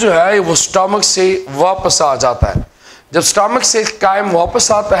कायम जो है वो स्टमक से वापस आ जाता है। जब स्टमक से कायम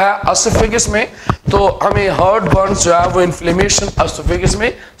वापस आता है एसोफेगस में तो हमें हार्ट बर्न जो है वो इन्फ्लेमेशन एसोफेगस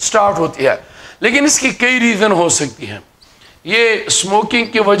में स्टार्ट होती है। लेकिन इसकी कई रीज़न हो सकती हैं। ये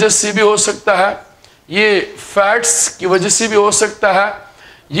स्मोकिंग की वजह से भी हो सकता है, ये फैट्स की वजह से भी हो सकता है,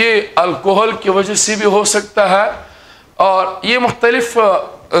 ये अल्कोहल की वजह से भी हो सकता है, और ये मुख्तलिफ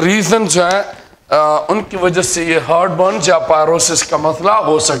रीज़न जो है उनकी वजह से ये हार्ट बर्न या पायरोसिस का मसला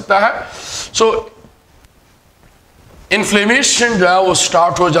हो सकता है। सो इन्फ्लेमेशन जो है वो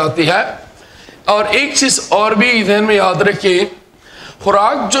स्टार्ट हो जाती है। और एक चीज़ और भी ध्यान में याद रखिए,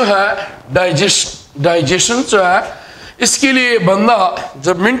 खुराक जो है डाइजेशन जो है इसके लिए बंदा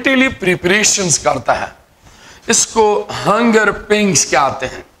जब मेंटली प्रिपरेशंस करता है, इसको हंगर पिंग्स कहते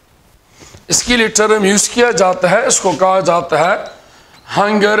हैं। इसके लिए टर्म यूज किया जाता है, इसको कहा जाता है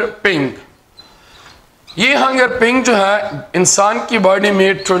हंगर पिंग। ये हंगर पिंग जो है इंसान की बॉडी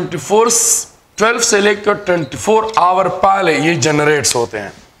में 12 से लेकर 24 आवर पहले ये जनरेट्स होते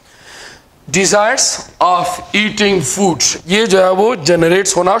हैं। डिजायर्स ऑफ ईटिंग फूड, ये जो है वो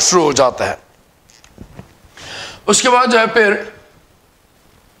जनरेट्स होना शुरू हो जाता है। उसके बाद जो है फिर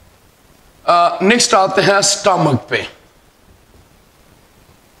नेक्स्ट आते हैं स्टमक पे।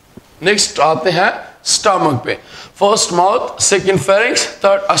 नेक्स्ट आते हैं स्टमक पे। First mouth, second pharynx,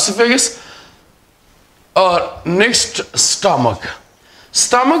 third oesophagus और नेक्स्ट स्टमक।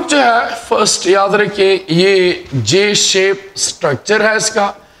 स्टमक जो है फर्स्ट याद रखिए ये जे शेप स्ट्रक्चर है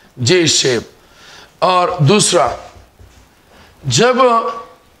इसका, जे शेप। और दूसरा, जब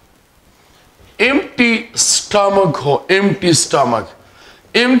एम्प्टी स्टमक हो, empty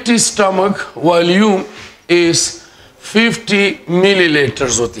stomach volume is 50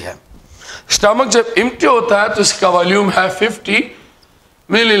 millilitres होती है। स्टमक जब एम्प्टी होता है तो इसका वॉल्यूम है 50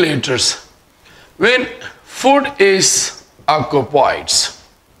 millilitres. When food is occupied,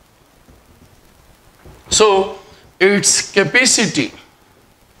 so its capacity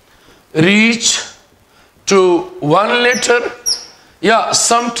reach to 1 liter या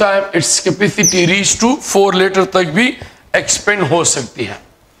sometime its capacity reach to 4 liter तक भी एक्सपेंड हो सकती है।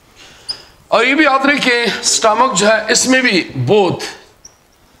 और ये भी याद रखिए स्टमक जो है इसमें भी both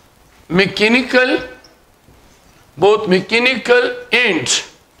mechanical and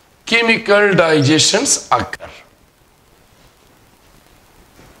chemical digestions अकर।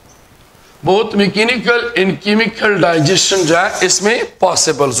 बहुत मैकेनिकल एंड केमिकल डाइजेशन जो है इसमें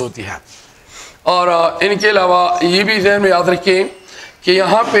पॉसिबल्स होती है। और इनके अलावा ये भी ध्यान में याद रखें कि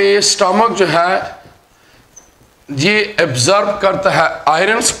यहाँ पे स्टमक जो है ये एब्जॉर्ब करता है,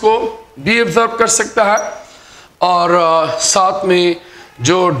 आयरन्स को भी एब्जॉर्ब कर सकता है और साथ में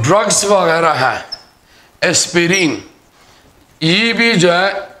जो ड्रग्स वगैरह हैं, एस्पिरिन, ये भी जो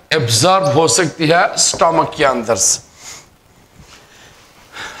है एब्जॉर्ब हो सकती है स्टमक के अंदर से।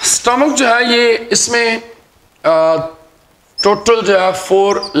 स्टमक जो है ये इसमें टोटल जो है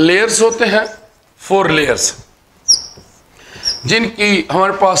 4 लेयर्स होते हैं, 4 लेयर्स, जिनकी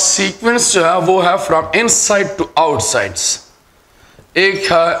हमारे पास सीक्वेंस जो है वो है फ्रॉम इनसाइड टू आउटसाइड्स।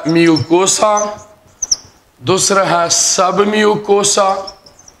 एक है म्यूकोसा, दूसरा है सब म्यूकोसा,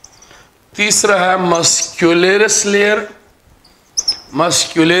 तीसरा है मस्क्यूलरिस लेयर,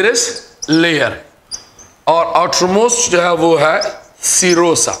 मस्क्यूलरिस लेयर, और आउटरमोस्ट जो है वो है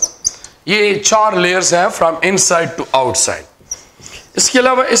सीरोसा। ये 4 लेयर्स हैं फ्रॉम इनसाइड टू आउटसाइड। इसके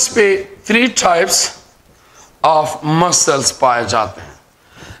अलावा इस पे 3 टाइप्स ऑफ मसल्स पाए जाते हैं,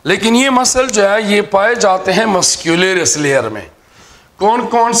 लेकिन ये मसल जो है ये पाए जाते हैं मस्क्यूलरिस लेयर में। कौन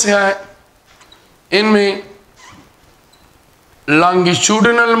कौन से हैं? इनमें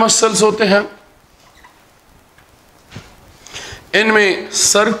लॉन्गिट्यूडिनल मसल्स होते हैं, इनमें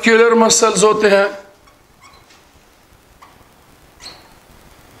सर्कुलर मसल्स होते हैं,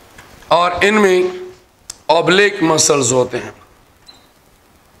 और इनमें ऑब्लिक मसल्स होते हैं।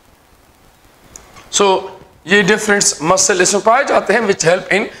 सो ये डिफरेंट मसल इसमें पाए जाते हैं which help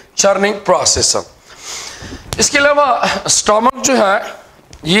in churning process. इसके अलावा स्टमक जो है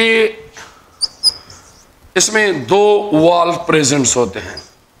ये इसमें 2 वॉल्व प्रेजेंट्स होते हैं।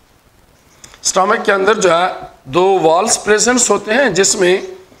 स्टमक के अंदर जो है 2 वॉल्व्स प्रेजेंट्स होते हैं, जिसमें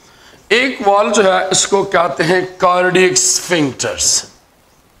एक वॉल्व जो है इसको कहते हैं कार्डियक स्फिंक्टर्स,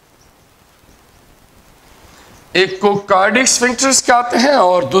 एक को कार्डियक स्फिंक्टर्स कहते हैं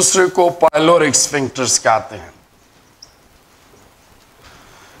और दूसरे को पाइलोरिक स्फिंक्टर्स कहते हैं।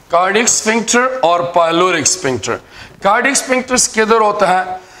 कार्डियक स्फिंक्टर और पाइलोरिक स्फिंक्टर। कार्डियक स्फिंक्टर्स किधर होता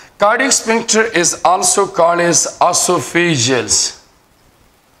है? Cardiac sphincter is also called as एसोफेजियल्स,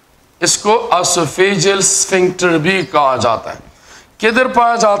 इसको एसोफेजियल स्फिंक्टर भी कहा जाता है। किधर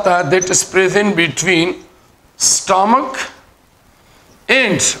पाया जाता है? That is present between stomach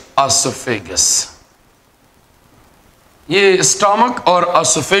and oesophagus. ये स्टमक और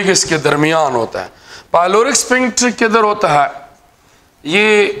एसोफेगस के दरमियान होता है। पाइलोरिक स्फिंक्टर किधर होता है?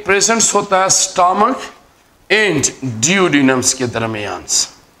 ये प्रेजेंस होता है स्टमक एंड ड्यूडिनम्स के दरमियान।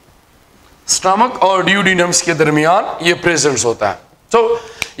 स्टमक और ड्यूडिनम्स के दरमियान ये प्रेजेंस होता है। तो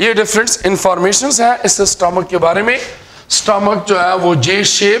ये डिफरेंट इंफॉर्मेशंस है इस स्टमक के बारे में। स्टमक जो है वो जे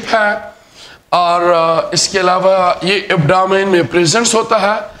शेप है, और इसके अलावा ये एब्डोमेन में प्रेजेंस होता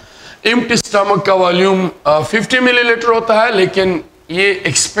है। एम्प्टी स्टमक का वॉल्यूम 50 मिलीलीटर होता है, लेकिन ये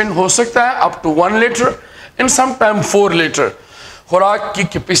एक्सपेंड हो सकता है up to 1 litre and some time 4 litre. खुराक की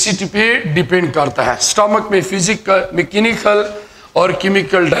कैपेसिटी पे डिपेंड करता है। स्टमक में फिजिकल, मैकेनिकल और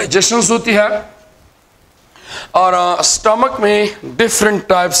केमिकल डाइजेशन होती है, और स्टमक में डिफरेंट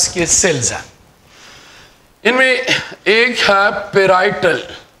टाइप्स के सेल्स हैं। इनमें एक है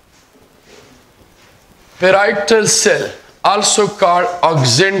parietal cell, also called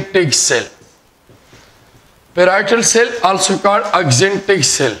axanthic cell. Parietal cell also called axanthic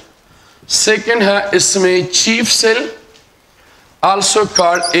cell. Second है इसमें chief cell, also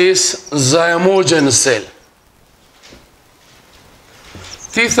called as zymogen cell.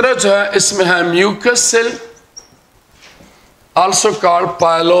 तीसरा जो है इसमें है mucus cell, also called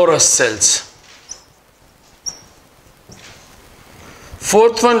pylorus cells.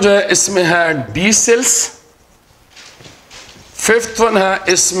 Fourth one जो है इसमें है D cells. फिफ्थ वन है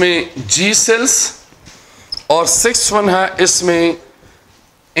इसमें जी सेल्स, और सिक्स्थ वन है इसमें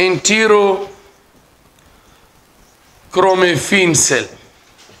एंटीरो क्रोमेफिन सेल।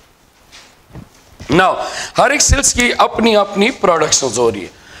 नाउ हर एक सेल्स की अपनी अपनी प्रोडक्शन हो रही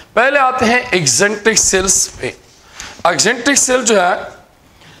है। पहले आते हैं एक्जेंट्रिक सेल्स पे। एक्जेंट्रिक सेल जो है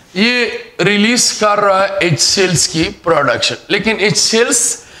ये रिलीज कर रहा है एच सेल्स की प्रोडक्शन, लेकिन एच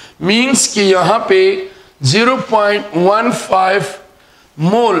सेल्स मीन्स कि यहाँ पे 0.15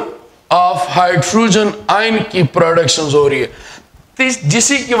 मोल ऑफ हाइड्रोजन आयन की प्रोडक्शन हो रही है,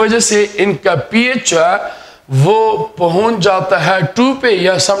 जिसी की वजह से इनका पीएच है वो पहुंच जाता है 2 पे,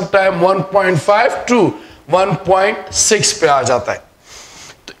 या समटाइम 1.5 टू 1.6 पे आ जाता है।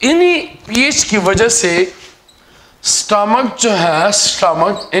 तो इन्हीं पीएच की वजह से स्टमक जो है,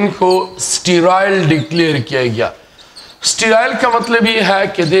 स्टमक इनको स्टीराइल डिक्लेयर किया गया। स्टीराइल का मतलब ये है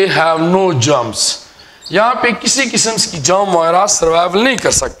कि दे हैव नो जर्म्स, यहाँ पे किसी किस्म की जर्म वगैरह सर्वाइवल नहीं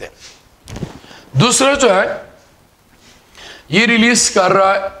कर सकते। दूसरा जो है ये रिलीज कर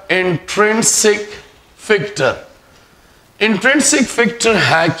रहा है इंट्रिंसिक फैक्टर। इंट्रिंसिक फैक्टर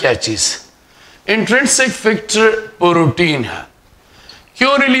है क्या चीज? इंट्रिंसिक फैक्टर प्रोटीन है।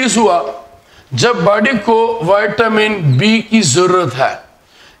 क्यों रिलीज हुआ? जब बॉडी को विटामिन बी की जरूरत है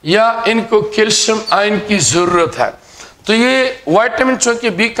या इनको कैल्शियम आयन की जरूरत है, तो ये विटामिन चूंकि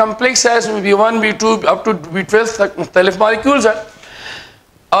बी कम्प्लेक्स है, इसमें B1 B2 up to B12 तक मुख्तलिफ मॉलिक्यूल्स है,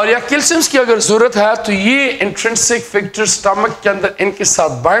 और या कैल्शियम की अगर जरूरत है तो ये इंट्रिंसिक फैक्टर स्टमक के अंदर इनके साथ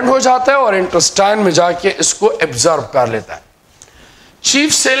बाइंड हो जाता है और इंटेस्टाइन में जाके इसको एब्जॉर्ब कर लेता है।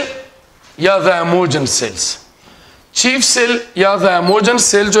 चीफ सेल या ज़ाइमोजन सेल्स, चीफ सेल या ज़ाइमोजन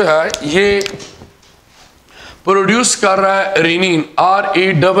सेल जो है ये प्रोड्यूस कर रहा है रेनिन,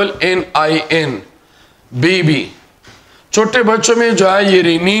 RENNIN, बेबी। छोटे बच्चों में जो है ये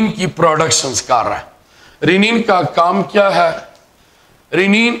रेनिन की प्रोडक्शन कर रहा है। रेनिन का काम क्या है?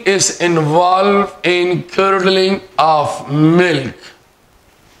 Rennin is involve in curdling of milk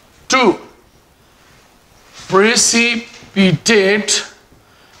to precipitate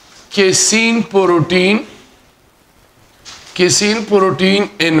casein protein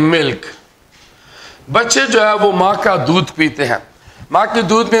in milk। बच्चे जो है वो माँ का दूध पीते हैं, माँ के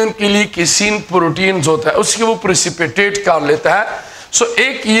दूध में उनके लिए केसीन प्रोटीन होता है, उसकी वो प्रेसिपिटेट कर लेता है। सो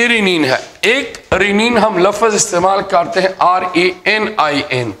एक ये रेनिन है, एक रेनिन हम लफ्ज इस्तेमाल करते हैं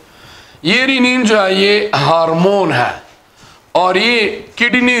RENIN। ये रेनिन जो है ये हार्मोन है और ये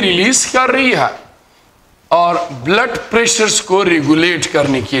किडनी रिलीज कर रही है और ब्लड प्रेशर्स को रेगुलेट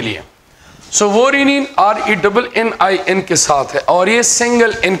करने के लिए। सो वो रेनिन RENNIN के साथ है और ये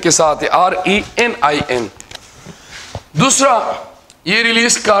सिंगल N के साथ है, RENIN। दूसरा ये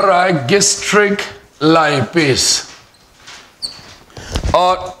रिलीज कर रहा है गैस्ट्रिक लाइपेज,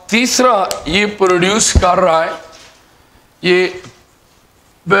 और तीसरा ये प्रोड्यूस कर रहा है ये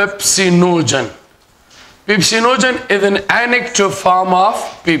pepsinogen. Pepsinogen is an inactive form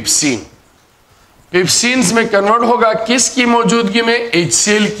of pepsin. पेप्सिन्स में कन्वर्ट होगा किसकी मौजूदगी में?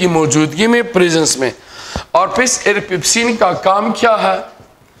 HCl की मौजूदगी में, प्रेजेंस में। और फिर पेप्सिन का काम क्या है?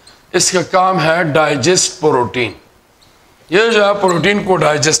 इसका काम है डाइजेस्ट प्रोटीन। ये जो है प्रोटीन को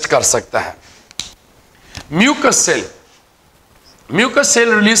डाइजेस्ट कर सकता है। Mucus cell, mucus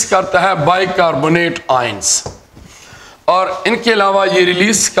cell release करता है बाइकार्बोनेट आयंस, और इनके अलावा ये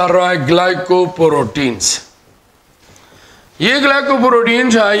रिलीज कर रहा है ग्लाइकोप्रोटीन्स। ये ग्लाइकोप्रोटीन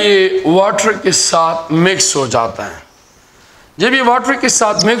जो है ये वाटर के साथ मिक्स हो जाता है। जब ये वाटर के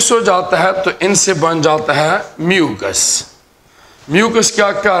साथ मिक्स हो जाता है तो इनसे बन जाता है म्यूकस। म्यूकस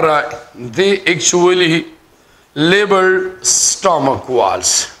क्या कर रहा है? They actually label stomach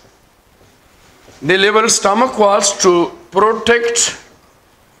walls. They label stomach walls to protect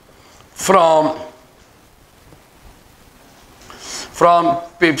from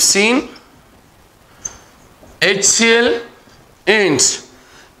pepsin, HCl and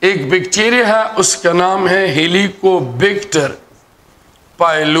एक बैक्टीरिया है उसका नाम है हेलिकोबैक्टर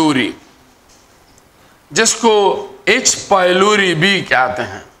पाइलोरी, जिसको H पाइलोरी भी कहते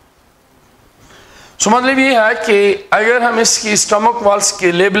हैं। सो मतलब ये है कि अगर हम इसकी स्टमक वॉल्स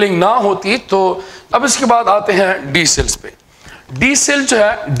की लेबलिंग ना होती तो। अब इसके बाद आते हैं डी सेल्स पे। डी सेल जो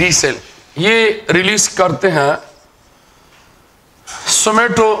है, डी सेल ये रिलीज करते हैं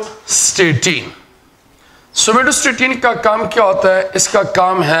सोमेटोस्टेटिन। सोमेटोस्टेटिन का काम क्या होता है? इसका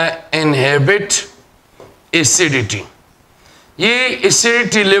काम है इनहिबिट एसिडिटी। ये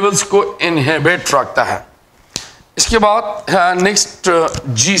एसिडिटी लेवल्स को इनहिबिट रखता है। इसके बाद है नेक्स्ट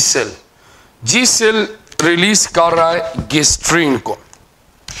जी सेल। जी सेल रिलीज कर रहा है गैस्ट्रीन को।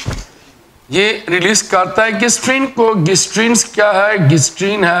 ये रिलीज करता है गैस्ट्रीन को। गैस्ट्रीन क्या है?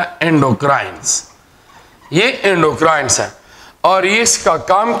 गैस्ट्रीन है एंडोक्राइंस। ये एंडोक्राइंस है और ये इसका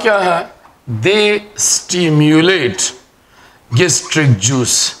काम क्या है? दे स्टिम्युलेट गैस्ट्रिक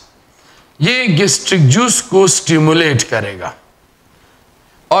जूस। ये गैस्ट्रिक जूस को स्टिमुलेट करेगा।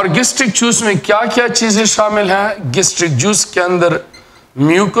 और गैस्ट्रिक जूस में क्या क्या चीजें शामिल हैं? गैस्ट्रिक जूस के अंदर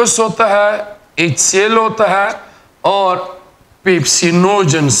म्यूकस होता है, HCl होता है और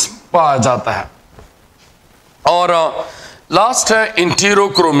पेप्सिनोजेंस पाया जाता है। और लास्ट है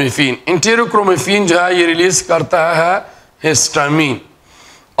इंटेरोक्रोमेफिन। इंटेरोक्रोमेफिन जो है ये रिलीज करता है हिस्टामिन,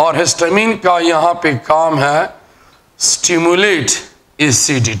 और हिस्टामिन का यहाँ पे काम है स्टिमुलेट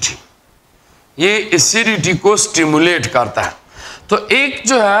एसिडिटी। ये एसिडिटी को स्टिमुलेट करता है। तो एक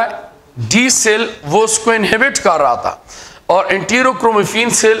जो है डी सेल वो उसको इनहिबिट कर रहा था और इंटेरोक्रोमेफिन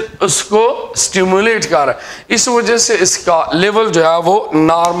सेल उसको स्टिमुलेट कर रहा है, इस वजह से इसका लेवल जो है वो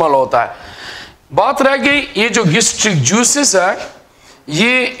नॉर्मल होता है। बात रह गई ये जो गैस्ट्रिक जूसेस है,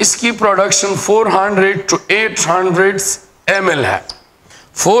 ये इसकी प्रोडक्शन 400 to 800 ml है।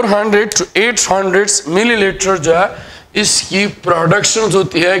 400 to 800 मिलीलीटर जो है इसकी प्रोडक्शन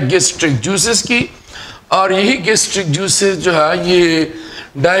होती है गैस्ट्रिक जूसेस की। और यही गैस्ट्रिक जूसेस जो है ये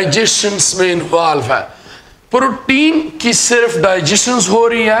डाइजेशन में इन्वॉल्व है। प्रोटीन की सिर्फ डाइजेशन हो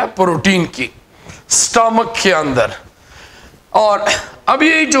रही है, प्रोटीन की स्टमक के अंदर। और अब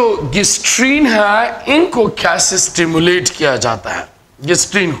ये जो गैस्ट्रीन है, इनको कैसे स्टिमुलेट किया जाता है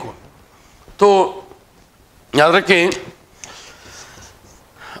गैस्ट्रीन को, तो याद रखें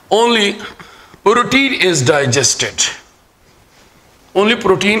only protein is digested, only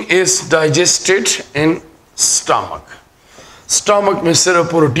protein is digested in stomach. Stomach में सिर्फ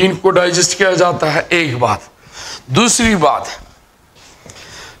प्रोटीन को डाइजेस्ट किया जाता है, एक बात। दूसरी बात,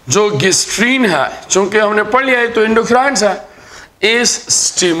 जो गैस्ट्रीन है, चूंकि हमने पढ़ लिया है तो एंडोक्राइन्स है, is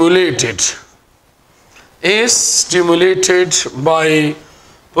stimulated by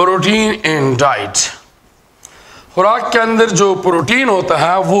protein in diet। खुराक के अंदर जो प्रोटीन होता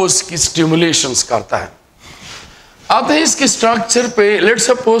है वो उसकी स्टिमुलेशंस करता है। आते हैं इसके स्ट्रक्चर पे। लेट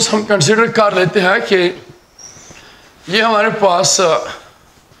सपोज हम कंसिडर कर लेते हैं कि ये हमारे पास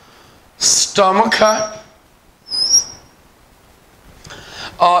स्टमक है,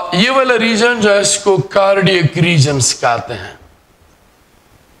 और ये वाला रीजन जो है इसको कार्डियक रीजन्स कहते हैं,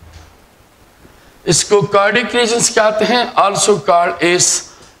 इसको कार्डियक रीजन्स कहते हैं, also called as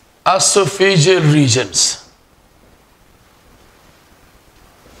oesophageal regions.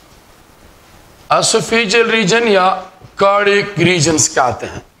 Oesophageal reason या कार्डियक रीजन्स कहते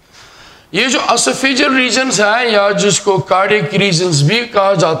हैं। ये जो एसोफेजियल रीजन्स है या जिसको कार्डियक रीजन्स भी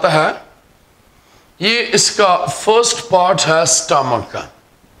कहा जाता है, ये इसका फर्स्ट पार्ट है स्टमक का।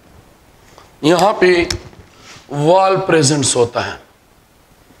 यहां पे वाल प्रेजेंस होता है,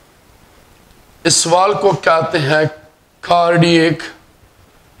 इस वाल को कहते हैं कार्डियक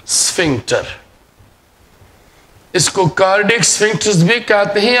स्फिंक्टर। इसको कार्डियक स्फिंक्टर्स भी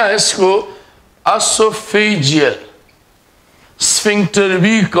कहते हैं या इसको एसोफेजियल स्फिंक्टर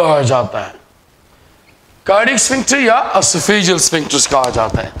भी कहा जाता है। कार्डियक स्फिंक्टर या एसोफेजियल स्फिंक्टर्स कहा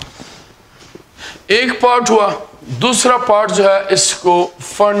जाता है। एक पार्ट हुआ, दूसरा पार्ट जो है इसको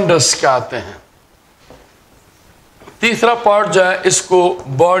फंडस कहते हैं, तीसरा पार्ट जो है इसको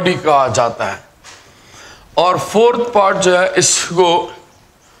बॉडी कहा जाता है, और फोर्थ पार्ट जो है इसको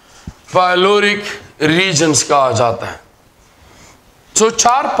पायलोरिक रीजन्स कहा जाता है। तो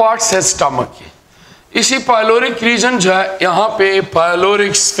 4 पार्ट्स है स्टमक के। इसी पायलोरिक रीजन जो है यहां पे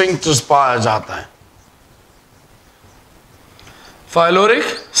पायलोरिक स्फिंक्टर्स पाया जाता है। पायलोरिक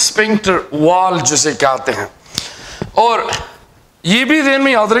स्फिंक्टर वॉल जिसे कहते हैं। और ये भी ध्यान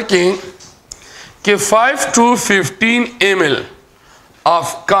में याद रखें कि 5 to 15 ml of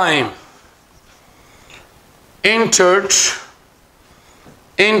chyme entered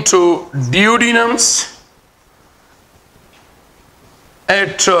into duodenums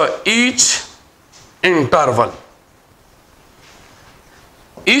at each interval।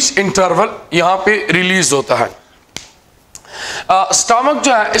 each interval यहां पे रिलीज होता है। स्टमक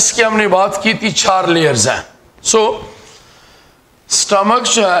जो है इसकी हमने बात की थी 4 लेयर्स हैं। सो स्टमक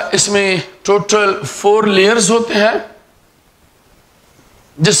जो है इसमें टोटल 4 लेयर्स होते हैं,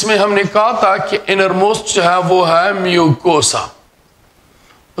 जिसमें हमने कहा था कि इनरमोस्ट जो है वो है म्यूकोसा,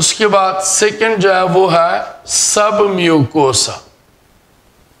 उसके बाद सेकंड जो है वो है सब म्यूकोसा,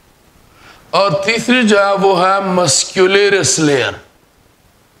 और तीसरी जो है वो है मस्क्यूलरिस लेयर,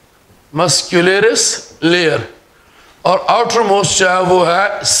 मस्क्यूलरिस लेयर, और आउटर मोस्ट जो है वो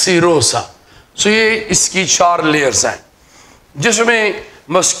है सीरोसा। सो ये इसकी 4 लेयर्स हैं, जिसमें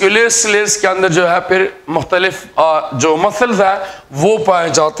मस्कुलस लेयर्स के अंदर जो है फिर मुख्तलिफ जो मसल्स हैं वो पाए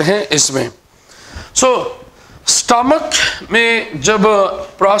जाते हैं इसमें। सो स्टमक में जब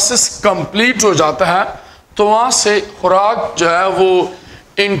प्रोसेस कंप्लीट हो जाता है तो वहाँ से खुराक जो है वो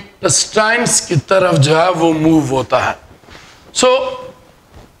इंटेस्टाइन्स की तरफ जो है वो मूव होता है। सो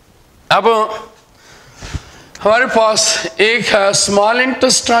अब हमारे पास एक है स्मॉल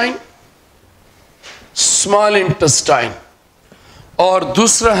इंटेस्टाइन, स्मॉल इंटेस्टाइन, और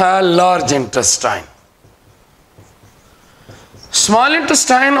दूसरा है लार्ज इंटेस्टाइन। स्मॉल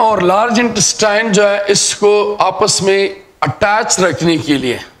इंटेस्टाइन और लार्ज इंटेस्टाइन जो है इसको आपस में अटैच रखने के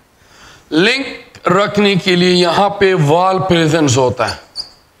लिए, लिंक रखने के लिए यहां पे वॉल प्रेजेंस होता है।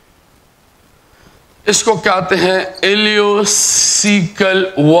 इसको कहते हैं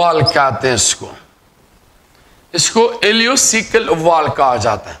इलियोसिकल वॉल कहते हैं इसको इलियोसिकल वॉल कहा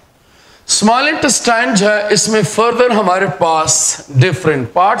जाता है। स्मॉल इंटेस्टाइन जो है इसमें फर्दर हमारे पास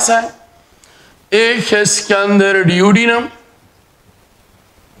डिफरेंट पार्ट्स हैं। एक है इसके अंदर ड्यूडिनम,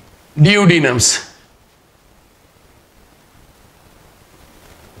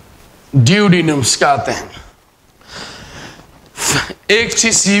 ड्यूडिनम्स कहते हैं। एक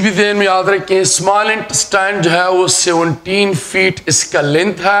चीज ये भी ध्यान में याद रखें, स्मॉल इंटेस्टाइन जो है वो 17 फीट इसका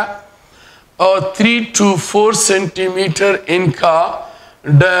लेंथ है और 3 to 4 सेंटीमीटर इनका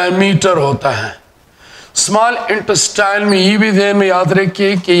डायमीटर होता है। स्मॉल इंटेस्टाइन में ये भी ध्यान में याद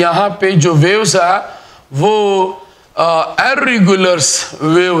रखिए कि यहाँ पे जो वेव्स है वो इर्रेगुलर्स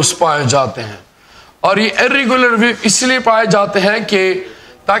वेव्स पाए जाते हैं, और ये इर्रेगुलर वेव इसलिए पाए जाते हैं कि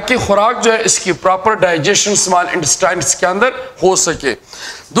ताकि खुराक जो है इसकी प्रॉपर डाइजेशन स्मॉल इंटेस्टाइन के अंदर हो सके।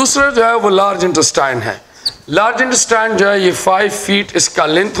 दूसरा जो है वो लार्ज इंटेस्टाइन है। लार्ज इंटेस्टाइन जो है ये 5 फीट इसका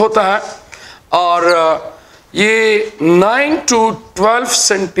लेंथ होता है, और ये 9 to 12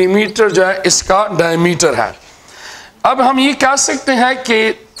 सेंटीमीटर जो है इसका डायमीटर है। अब हम ये कह सकते हैं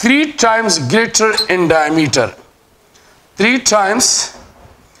कि 3 times greater in diameter, 3 times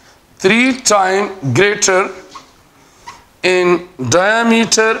greater in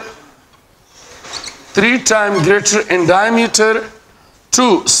diameter, 3 times greater in diameter to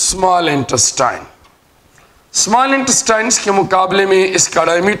small intestine. Small intestines के मुकाबले में इसका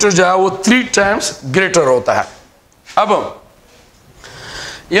डायमीटर जो है वो 3 times ग्रेटर होता है। अब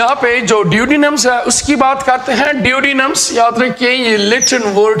यहाँ पे जो ड्यूडिनम्स है उसकी बात करते हैं। ड्यूडिनम्स याद रखिए ये लैटिन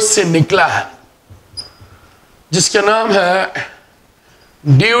वर्ड से निकला है जिसका नाम है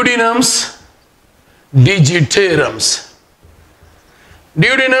ड्यूडिनम्स डिजिटेरम्स।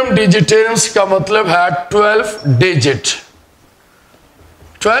 ड्यूडिनम डिजिटेरम्स का मतलब है 12 डिजिट,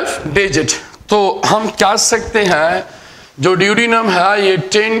 12 डिजिट। तो हम कह सकते हैं जो ड्यूडिनम है ये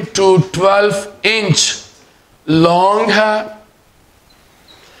 10 to 12 इंच लॉन्ग है।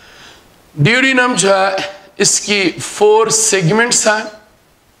 ड्यूडिनम जो है इसकी 4 सेगमेंट्स हैं,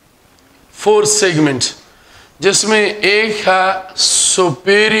 4 सेगमेंट, जिसमें एक है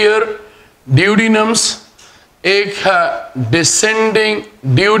सुपेरियर ड्यूडिनम्स, एक है डिसेंडिंग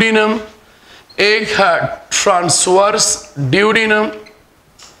ड्यूडिनम, एक है ट्रांसवर्स ड्यूडिनम,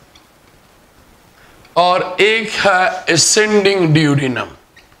 और एक है असेंडिंग ड्यूडिनम।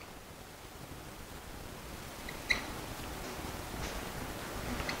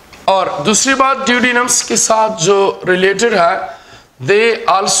 और दूसरी बात ड्यूडिनम्स के साथ जो रिलेटेड है, they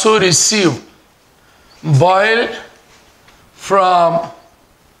also receive boil from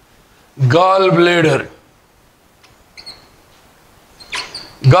gall bladder,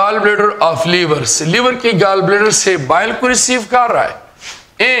 gall bladder of liver से, लीवर की गॉल ब्लेडर से बाइल को रिसीव कर रहा है।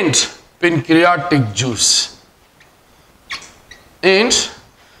 And pancreatic juice, and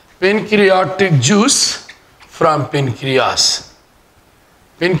pancreatic juice from pancreas,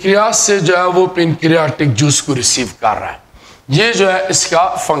 pancreas से जो है वो पेनक्रियाटिक जूस को रिसीव कर रहा है। ये जो है इसका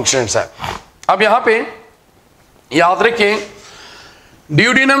फंक्शंस है। अब यहाँ पे याद रखें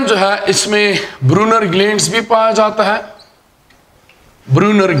ड्यूडिनम जो है इसमें ब्रूनर ग्लैंड्स भी पाया जाता है।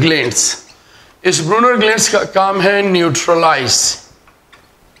 ब्रूनर ग्लैंड्स, इस ब्रूनर ग्लैंड्स का काम है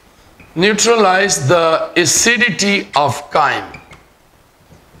neutralise the acidity of crime.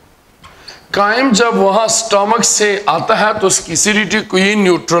 Crime जब वहां स्टमक से आता है तो उसकी एसिडिटी को ये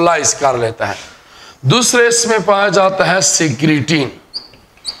न्यूट्रलाइज कर लेता है। दूसरे इसमें पाया जाता है सिक्रीटीन।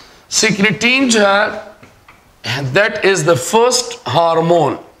 सिक्रीटीन जो है that is the first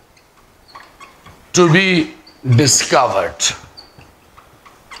hormone to be discovered.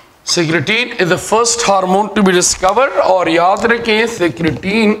 सिक्रीटीन is the first hormone to be discovered. और याद रखें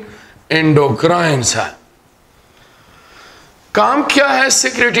सिक्रीटीन एंडोक्राइन्स है। काम क्या है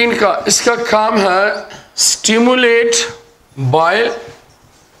सिक्रीटीन का? इसका काम है stimulate bile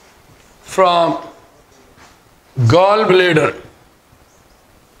from gall bladder,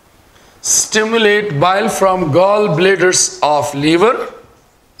 stimulate bile from gall bladders of liver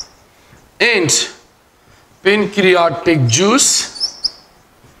and pancreatic juice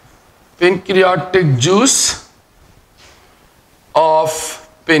of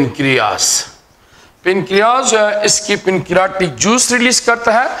pancreas। Pancreas जो है इसकी पेनक्रियाटिक जूस रिलीज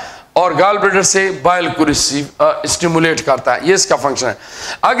करता है और गॉल ब्लैडर से बाइल को रिसीव स्टिमुलेट करता है। ये इसका फंक्शन है।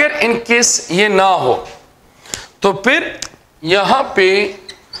 अगर इन केस ये ना हो तो फिर यहां पे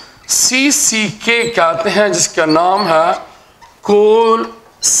CCK कहते हैं जिसका नाम है कोलसिस्टोकाइनिन।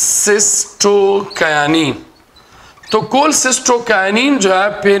 तो कोलसिस्टोकाइनिन जो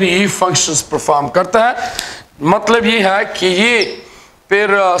है फिर ये फंक्शंस परफॉर्म करता है। मतलब ये है कि ये फिर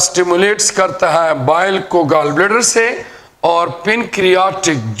स्टिमुलेट्स करता है बाइल को गॉल ब्लैडर से और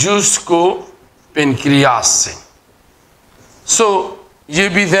पेनक्रियाटिक जूस को पेनक्रियास से। सो ये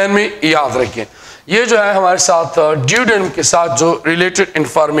भी ध्यान में याद रखें। ये जो है हमारे साथ ड्यूडेनम के साथ जो रिलेटेड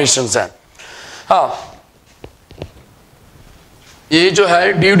इंफॉर्मेशंस हैं। हाँ, ये जो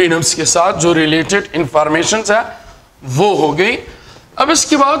है ड्यूडेनम्स के साथ जो रिलेटेड इंफॉर्मेशंस है वो हो गई। अब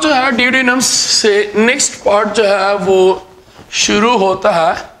इसके बाद जो है ड्यूडेनम्स से नेक्स्ट पार्ट जो है वो शुरू होता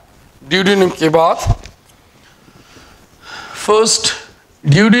है। ड्यूडेनम के बाद फर्स्ट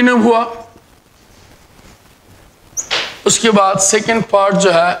ड्यूडेनम हुआ, उसके बाद सेकंड पार्ट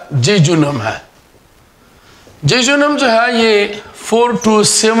जो है जेजुनम है। जेजुनम जो है ये 4 to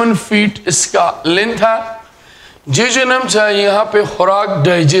 7 फीट इसका लेंथ है। जेजुनम जो है यहाँ पे खुराक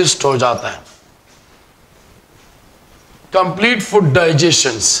डाइजेस्ट हो जाता है, कंप्लीट फूड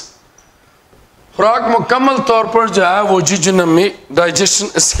डाइजेशंस, खुराक मुकम्मल तौर पर जो है वो जेजुनम में डाइजेशन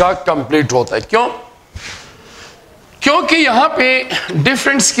इसका कंप्लीट होता है। क्यों? क्योंकि यहाँ पे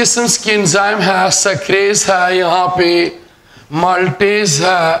डिफरेंट किस्म की एंजाइम है, सक्रेज है, यहाँ पे माल्टेज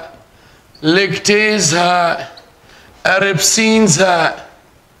है, लेक्टेज है, एरिप्सिन्स है।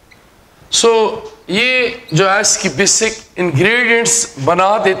 सो ये जो है इसकी बेसिक इंग्रेडिएंट्स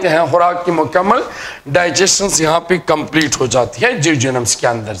बना देते हैं, खुराक की मुकम्मल डाइजेशन यहाँ पे कंप्लीट हो जाती है जेजुनम्स के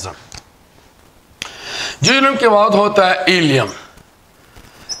अंदर। जेजुनम के बाद होता है इलियम,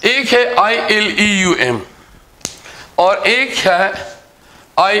 एक है ILEUM और एक है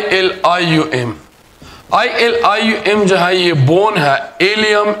ILIUM। ILIUM जो है ये बोन है,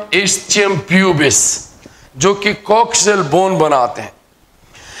 इलियम इस्चियम प्यूबिस, जो कि कॉक्सियल बोन बनाते हैं।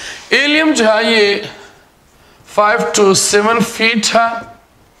 इलियम जो है ये 5 to 7 फीट है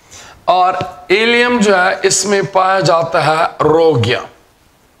और इलियम जो है इसमें पाया जाता है रोगिया,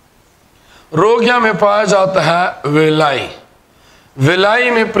 रोगिया में पाया जाता है वेलाई, वेलाई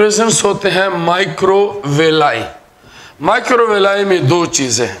में प्रेजेंस होते हैं माइक्रोवेलाई। माइक्रोवेलाई में दो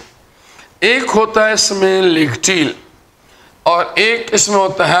चीजें हैं, एक होता है इसमें लिक्टील और एक इसमें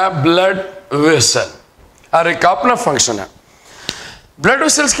होता है ब्लड वेसल। हर एक का अपना फंक्शन है। ब्लड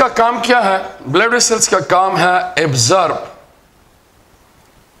वेसल्स का काम क्या है? ब्लड वेसल्स का काम है absorb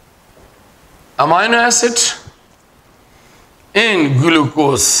amino acid in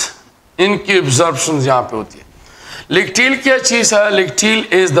glucose, इनकी एब्जॉर्प्शन यहां पे होती है। लिक्टील क्या चीज है? लिक्टील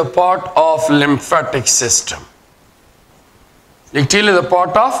is the part of lymphatic system, लिक्टील is the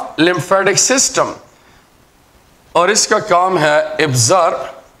part of lymphatic system और इसका काम है absorb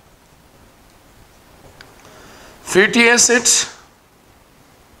fatty acid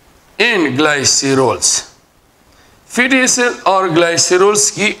in ग्लाइसेरोल्स। Fatty acid और ग्लाइसेरोल्स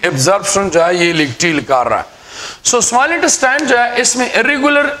की एब्जॉर्प्शन जो है ये लिक्टील कर रहा है। सो स्मॉल इंटेस्टाइन जो है इसमें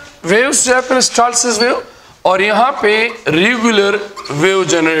इरेगुलर वेव्स जो है पेरिस्टाल्सिस वेव और यहाँ पे रेगुलर वेव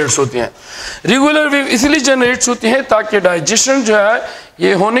जनरेट्स होती हैं। रेगुलर वेव इसलिए जनरेट्स होती हैं ताकि डाइजेशन जो है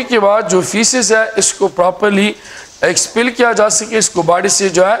ये होने के बाद जो फीसेस है इसको प्रॉपरली एक्सपेल किया जा सके, इसको बॉडी से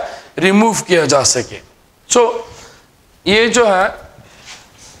जो है रिमूव किया जा सके। सो ये जो है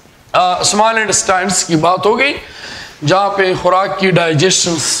स्मॉल इंटेस्टाइन्स की बात हो गई, जहाँ पे खुराक की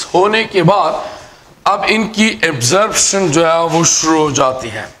डाइजेशन होने के बाद अब इनकी एब्जॉर्प्शन जो है वो शुरू हो जाती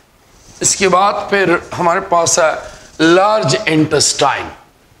है। इसके बाद फिर हमारे पास है लार्ज इंटेस्टाइन।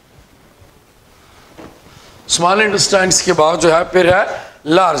 स्मॉल इंटेस्टाइन्स के बाद जो है फिर है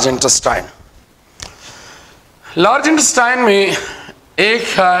लार्ज इंटेस्टाइन। लार्ज इंटेस्टाइन में एक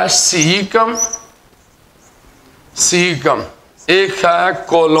है सीकम, सीकम, एक है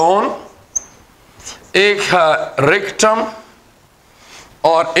कोलोन, एक है रेक्टम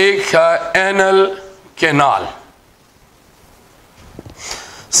और एक है एनल कैनाल।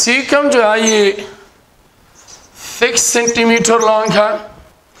 सीकम जो है ये 6 सेंटीमीटर लॉन्ग है,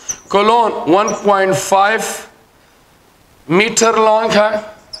 कोलोन 1.5 मीटर लॉन्ग है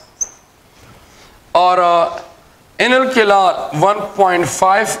और एनल कैनाल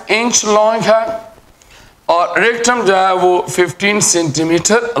 1.5 इंच लॉन्ग है और रेक्टम जो है वो 15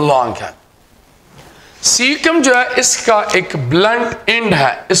 सेंटीमीटर लॉन्ग है। सीकम जो है इसका एक ब्लंट एंड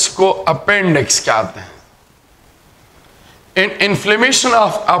है, इसको अपेंडिक्स कहते हैं। Inflammation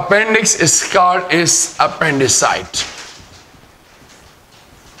of appendix is called as appendicite.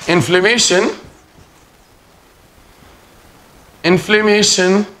 Inflammation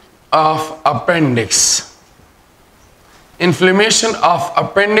of appendix. Inflammation of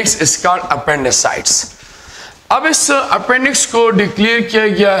appendix is called appendicitis. अब इस अपेंडिक्स को डिक्लेयर किया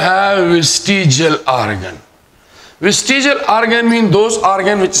गया है vestigial organ. Vestigial organ means those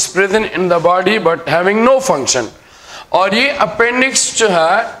organ which is present in the body but having no function. और ये appendix जो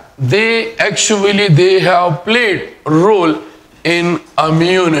है they have played role in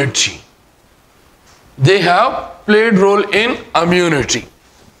immunity. They have played role in immunity.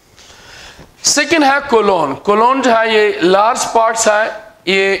 Second है colon. Colon जो है ये large parts है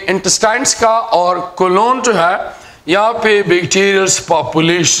ये इंटेस्टाइन्स का और कोलोन जो है यहाँ पे बैक्टीरियल्स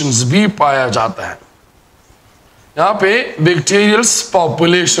पॉपुलेशंस भी पाया जाता है, यहाँ पे बैक्टीरियल्स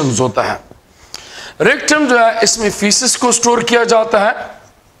पॉपुलेशंस होता है। रेक्टम जो है इसमें फीसिस को स्टोर किया जाता है,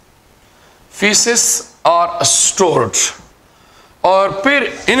 फीसिस आर स्टोर्ड और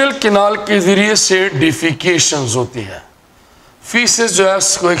फिर इनल कैनाल के जरिए से डिफिकेशंस होती है। फीसिस जो है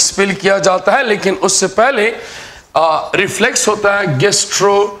उसको एक्सपेल किया जाता है लेकिन उससे पहले रिफ्लेक्स होता है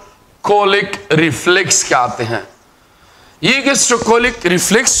कोलिक रिफ्लेक्स कहते हैं। ये गैस्ट्रोकोलिक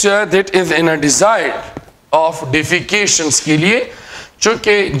रिफ्लेक्स जो है that is in a desire of डिफिकेशंस के लिए,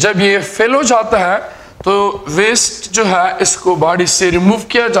 चूंकि जब ये फेल हो जाता है तो वेस्ट जो है इसको बॉडी से रिमूव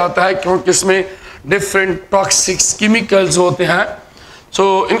किया जाता है, क्योंकि इसमें डिफरेंट टॉक्सिक्स केमिकल्स होते हैं।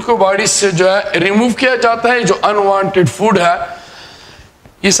 सो इनको बॉडी से जो है रिमूव किया जाता है। जो अनवांटेड फूड है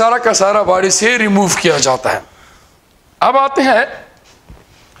ये सारा का सारा बॉडी से रिमूव किया जाता है। अब आते हैं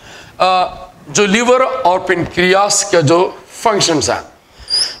जो लीवर और पेनक्रियास का जो फंक्शंस है।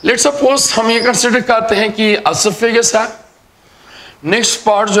 लेट्स सपोज हम ये कंसिडर करते हैं कि एसोफेगस है, नेक्स्ट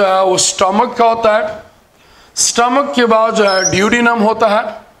पार्ट जो है वो स्टमक का होता है, स्टमक के बाद जो है ड्यूडिनम होता है।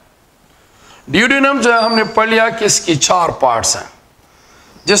 ड्यूडिनम जो है हमने पढ़ लिया कि इसकी 4 पार्ट्स हैं,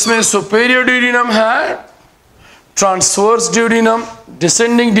 जिसमें सुपेरियर ड्यूडिनम है, transverse duodenum,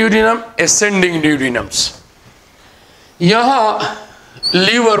 descending duodenum, ascending ड्यूडिनम्स। यहां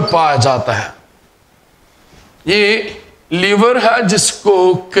लीवर पाया जाता है। ये लीवर है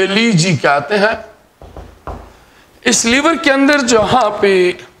जिसको कलीजी कहते हैं। इस लीवर के अंदर जहां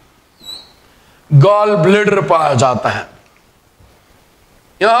पे गॉल ब्लैडर पाया जाता है,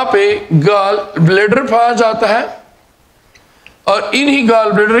 यहां पे गॉल ब्लैडर पाया जाता है, और इन्हीं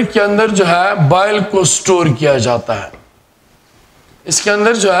गॉल ब्लैडर के अंदर जो है बाइल को स्टोर किया जाता है। इसके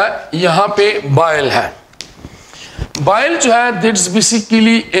अंदर जो है यहां पे बाइल है। बाइल जो है that's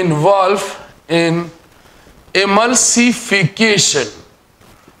basically involve in emulsification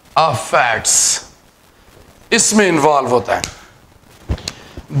of fats, इसमें इन्वॉल्व होता है।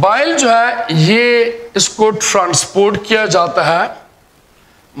 बाइल जो है ये इसको ट्रांसपोर्ट किया जाता है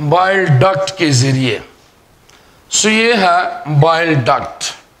बाइल डक्ट के जरिए। सो ये है बाइल डक्ट।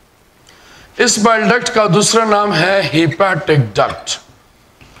 इस बाइल डक्ट का दूसरा नाम है हेपेटिक डक्ट।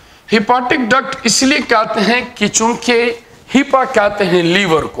 हेपेटिक डक्ट इसलिए कहते हैं कि चूंकि हिपा कहते हैं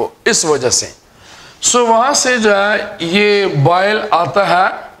लीवर को, इस वजह से। सो वहां से जो है ये बाइल आता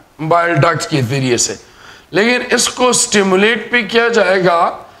है बाइल डक्ट के जरिए से, लेकिन इसको स्टिमुलेट भी किया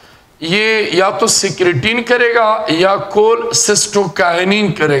जाएगा। ये या तो सिक्रेटिन करेगा या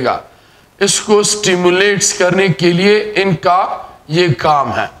कोलसिस्टोकाइनिन करेगा। इसको स्टिमुलेट्स करने के लिए इनका ये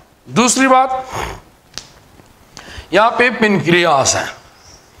काम है। दूसरी बात, यहां पे पेनक्रियास है।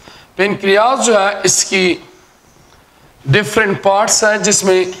 पेनक्रियास जो है इसकी डिफरेंट पार्ट्स हैं,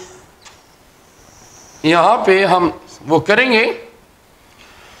 जिसमें यहां पे हम वो करेंगे।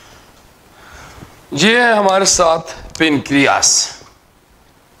 ये है हमारे साथ पेनक्रियास।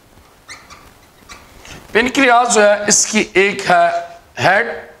 पेनक्रियास जो है इसकी एक है हेड,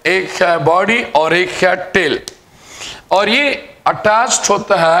 एक है बॉडी और एक है टेल, और ये अटैच्ड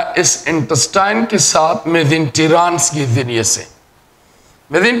होता है इस इंटेस्टाइन के साथ मेसेंटेरॉन्स के जरिए से।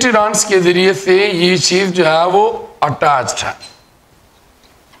 मेसेंटेरॉन्स के जरिए से ये चीज जो है वो अटैच्ड है।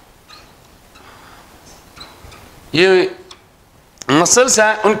 ये मसल्स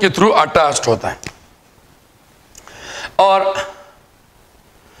हैं उनके थ्रू अटैच्ड होता है। और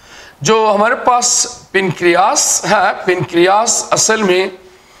जो हमारे पास पेनक्रियास है, पेनक्रियास असल में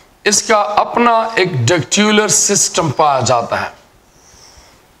इसका अपना एक डक्ट्यूलर सिस्टम पाया जाता है।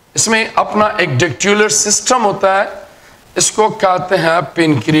 इसमें अपना एक डक्ट्यूलर सिस्टम होता है, इसको कहते हैं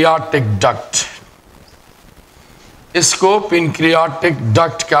पेनक्रियाटिक डक्ट। इसको पेनक्रियाटिक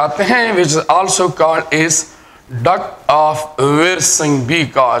डक्ट कहते हैं, which is also called is duct of विर्सिंग भी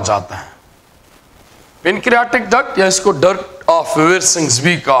कहा जाता है। पेनक्रियाटिक डक्ट या इसको डक्ट ऑफ विर्सिंग्स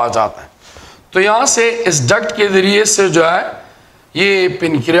भी कहा जाता है। तो यहां से इस डक्ट के जरिए से जो है ये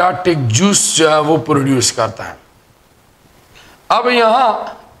पेनक्रियाटिक जूस जो है वो प्रोड्यूस करता है। अब यहां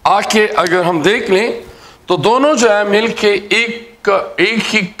आके अगर हम देख लें तो दोनों जो है मिलके एक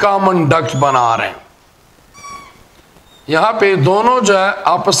ही कॉमन डक्ट बना रहे हैं। यहां पे दोनों जो है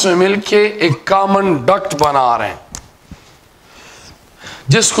आपस में मिलके एक कॉमन डक्ट बना रहे हैं,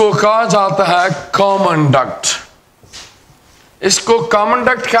 जिसको कहा जाता है कॉमन डक्ट। इसको कॉमन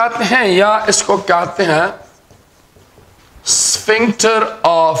डक्ट कहते हैं या इसको कहते हैं स्फिंक्टर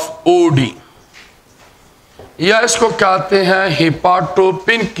ऑफ ओडी, या इसको कहते हैं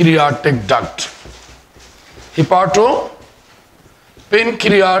हेपाटोपेनक्रियाटिक डक्ट।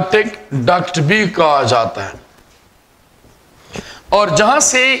 हेपाटोपेनक्रियाटिक डक्ट भी कहा जाता है। और जहां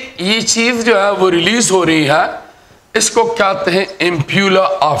से ये चीज जो है वो रिलीज हो रही है, इसको कहते हैं इम्प्यूला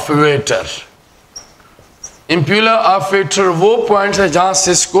ऑफ वेटर। इम्प्यूला ऑफ वेटर वो पॉइंट है जहां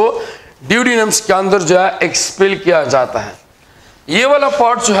से इसको ड्यूडिनम्स के अंदर जो है एक्सपेल किया जाता है। ये वाला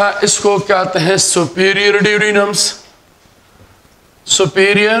पार्ट जो है इसको कहते हैं सुपीरियर ड्यूडिनम्स,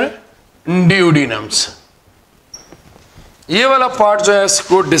 सुपीरियर ड्यूडिनम्स। ये वाला पार्ट जो है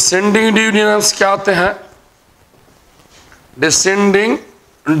इसको डिसेंडिंग ड्यूडिनम्स कहते हैं, डिसेंडिंग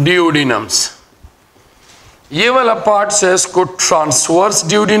ड्यूडिनम्स। ये वाला पार्ट है, इसको ट्रांसवर्स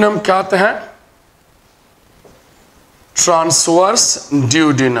ड्यूडिनम कहते हैं, ट्रांसवर्स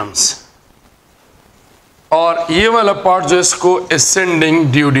ड्यूडिनम्स। और ये वाला पार्ट जो इसको असेंडिंग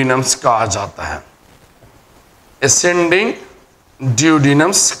ड्यूडिनम्स कहा जाता है, असेंडिंग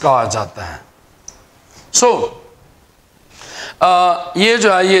ड्यूडिनम्स कहा जाता है। ये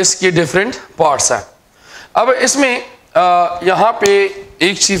जो है ये इसके डिफरेंट पार्ट्स हैं। अब इसमें यहाँ पे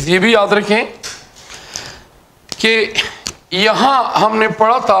एक चीज़ ये भी याद रखें कि यहाँ हमने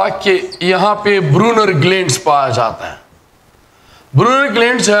पढ़ा था कि यहाँ पे ब्रूनर ग्लैंड्स पाया जाता है। ब्रूनर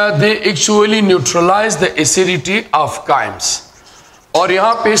ग्लैंड्स है, they actually neutralise the acidity of काइम्स। और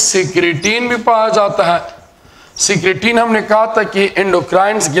यहाँ पे सिक्रेटिन भी पाया जाता है। सिक्रेटिन हमने कहा था कि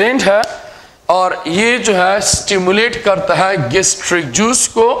एंडोक्राइन ग्लैंड है और ये जो है स्टिमुलेट करता है गैस्ट्रिक जूस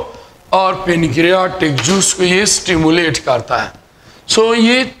को और पेनक्रियाटिक जूस को, ये स्टिमुलेट करता है।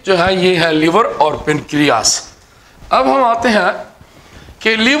 ये जो है ये है लिवर और पेनक्रियास। अब हम आते हैं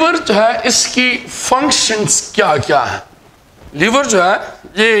कि लिवर जो है इसकी फंक्शंस क्या क्या है। लिवर जो है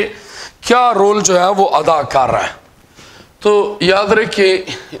ये क्या रोल जो है वो अदा कर रहा है। तो याद रखिए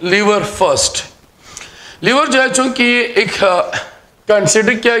लिवर फर्स्ट। लिवर जो है चूंकि ये एक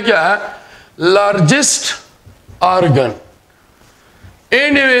कंसिडर किया गया है largest organ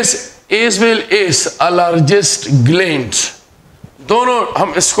and as well as a largest gland, दोनों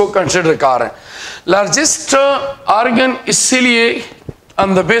हम इसको कंसिडर कर रहे हैं। लार्जेस्ट ऑर्गन इसीलिए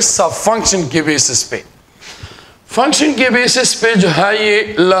on the basis of function के बेसिस पे, फंक्शन के बेसिस पे जो है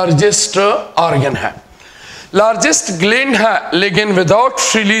ये लार्जेस्ट ऑर्गन है, लार्जेस्ट ग्लैंड है, लेकिन without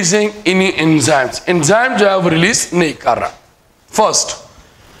releasing any enzymes. Enzyme जो है वो रिलीज नहीं कर रहा। फर्स्ट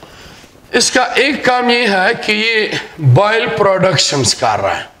इसका एक काम ये है कि ये बाइल प्रोडक्शंस कर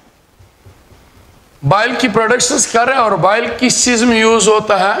रहा है, बाइल की प्रोडक्शंस कर रहा है। और बाइल किस चीज में यूज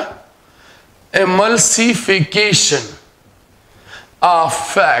होता है? Emulsification of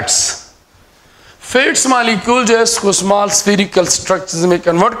fats. Fats molecule जो है इसको स्मॉल स्फेरिकल स्ट्रक्चर्स में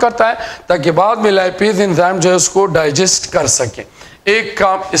कन्वर्ट करता है ताकि बाद में लाइपेज एंजाइम जो है उसको डाइजेस्ट कर सके। एक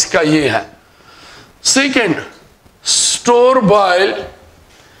काम इसका ये है। सेकेंड, स्टोर बाइल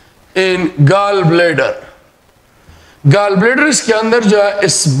इन गॉल ब्लैडर। गॉल ब्लैडर इसके अंदर जो है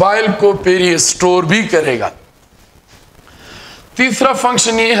इस बाइल को फिर ये स्टोर भी करेगा। तीसरा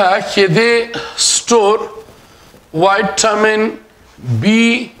फंक्शन ये है कि they store vitamin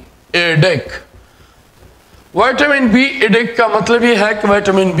B एडेक। Vitamin B एडेक का मतलब ये है कि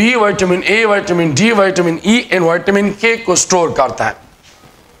vitamin B, vitamin A, vitamin D, vitamin E and vitamin के को स्टोर करता है।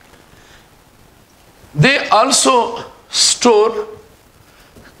 They also store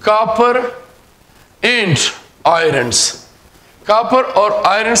copper and irons. Copper और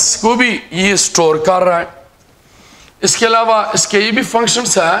आयरन्स को भी ये स्टोर कर रहा है। इसके अलावा इसके ये भी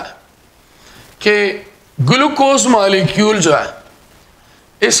फंक्शंस है कि ग्लूकोज मॉलिक्यूल जो है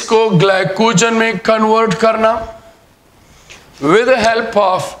इसको ग्लाइकोजन में कन्वर्ट करना with the help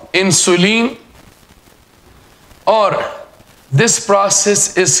of insulin, और this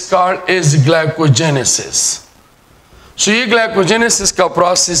process is called as glycogenesis. सो ये ग्लाइकोजेनेसिस का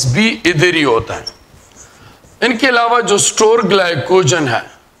प्रोसेस भी इधर ही होता है। इनके अलावा जो स्टोर ग्लाइकोजन है,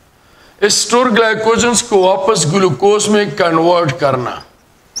 इस स्टोर ग्लाइकोजन को वापस ग्लूकोज में कन्वर्ट करना,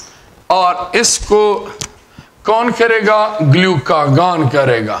 और इसको कौन करेगा? ग्लूकागॉन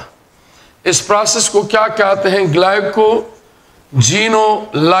करेगा। इस प्रोसेस को क्या कहते हैं? ग्लाइकोजीनोलाइसिस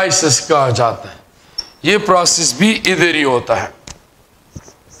कहा जाता है। ये प्रोसेस भी इधर ही होता है।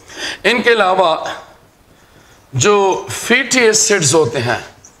 इनके अलावा जो फैटी एसिड्स होते हैं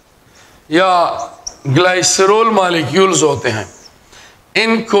या ग्लाइसरॉल मॉलिक्यूल्स होते हैं,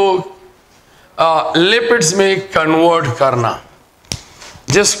 इनको लिपिड्स में कन्वर्ट करना,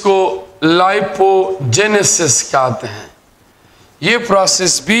 जिसको लाइपोजेनेसिस कहते हैं, ये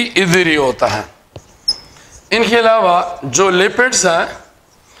प्रोसेस भी इधर ही होता है। इनके अलावा जो लिपिड्स हैं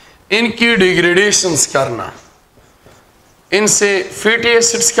इनकी डिग्रेडेशंस करना, इनसे फैटी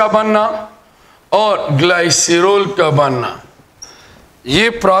एसिड्स का बनना और ग्लाइसरॉल का बनना, ये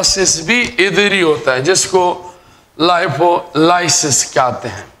प्रोसेस भी इधर ही होता है, जिसको लाइपोलाइसिस कहते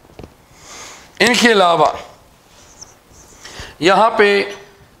हैं। इनके अलावा यहाँ पे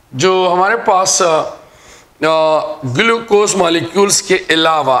जो हमारे पास ग्लूकोज मॉलिक्यूल्स के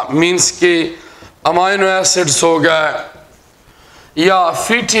अलावा मीन्स के अमाइनो एसिड्स हो गए या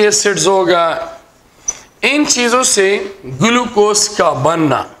फैटी एसिड्स हो गए, इन चीज़ों से ग्लूकोज का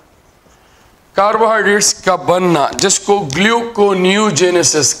बनना, कार्बोहाइड्रेट्स का बनना, जिसको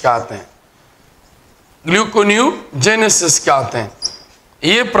ग्लूकोन्यूजेनेसिस कहते हैं, ग्लूकोन्यूजेनेसिस कहते हैं,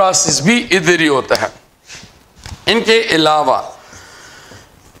 ये प्रोसेस भी इधर ही होता है। इनके अलावा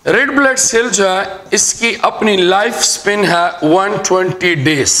रेड ब्लड सेल जो है इसकी अपनी लाइफ स्पेन है 120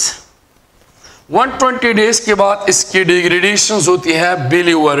 डेज। 120 डेज के बाद इसकी डिग्रेडेशन होती है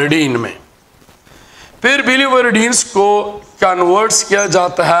बिलीवर्डिन में। फिर बिलीवर्डिन्स को कन्वर्ट्स किया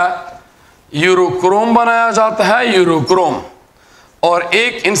जाता है, यूरोक्रोम बनाया जाता है, यूरोक्रोम, और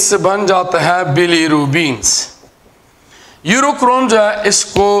एक इनसे बन जाता है बिलीरुबिन्स। यूरोक्रोम जो है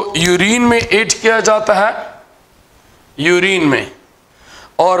इसको यूरिन में ऐड किया जाता है, यूरिन में,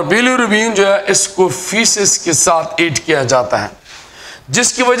 और बिलीरुबिन जो है इसको फीसिस के साथ ऐड किया जाता है,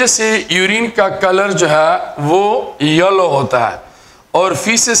 जिसकी वजह से यूरिन का कलर जो है वो येलो होता है और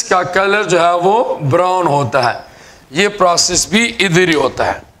फीसिस का कलर जो है वो ब्राउन होता है। ये प्रोसेस भी इधर ही होता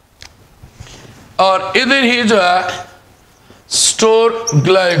है और इधर ही जो है स्टोर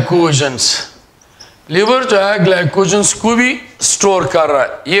ग्लाइकोजन्स, लिवर जो है ग्लाइकोजन्स को भी स्टोर कर रहा है।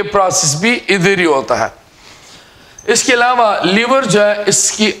 ये प्रोसेस भी इधर ही होता है। इसके अलावा लिवर जो है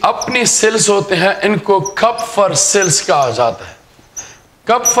इसकी अपनी सेल्स होते हैं, इनको कपफर सेल्स कहा जाता है।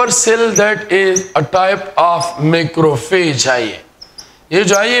 कपफर cell that is a type of macrophage है। ये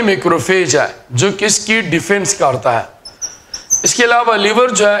जो है ये मैक्रोफेज है जो किसकी डिफेंस करता है। इसके अलावा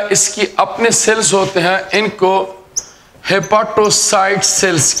लिवर जो है इसकी अपने सेल्स होते हैं, इनको हेपाटोसाइट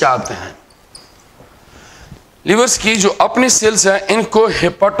सेल्स कहते हैं। लिवर्स की जो अपनी सेल्स है इनको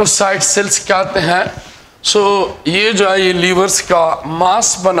हेपाटोसाइट सेल्स कहते हैं। सो ये जो है ये लिवर्स का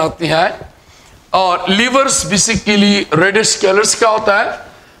मास बनाती है और लिवर्स बेसिकली रेडिश कलर्स का होता है,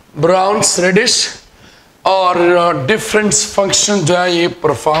 ब्राउन्स रेडिश, और डिफरेंट फंक्शन जो है ये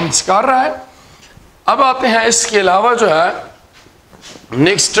परफॉर्म्स कर रहा है। अब आते हैं इसके अलावा जो है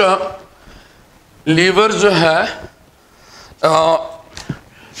नेक्स्ट, लीवर जो है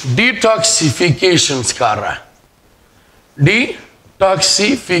डिटॉक्सिफिकेशंस कर रहा है,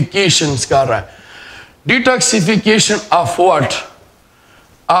 डिटॉक्सिफिकेशंस कर रहा है। Detoxification of what?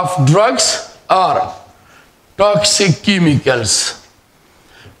 Of drugs और टॉक्सिक केमिकल्स।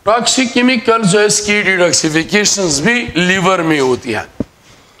 टॉक्सिक केमिकल जो है इसकी डिटॉक्सिफिकेशंस भी लीवर में होती है।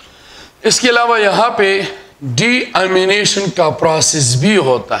 इसके अलावा यहाँ पे डीअमीनेशन का प्रोसेस भी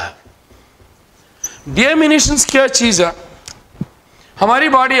होता है। डीअमीनेशन क्या चीज़ है? हमारी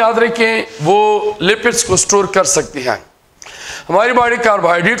बॉडी याद रखें वो लिपिड्स को स्टोर कर सकती है, हमारी बॉडी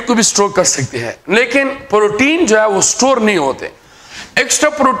कार्बोहाइड्रेट को भी स्टोर कर सकती है, लेकिन प्रोटीन जो है वो स्टोर नहीं होते। एक्स्ट्रा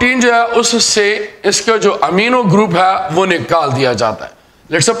प्रोटीन जो है उससे इसका जो अमीनो ग्रुप है वो निकाल दिया जाता है।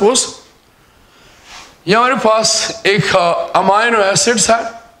 लेट्स सपोज ये हमारे पास एक अमाइनो एसिड्स है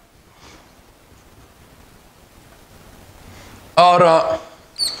और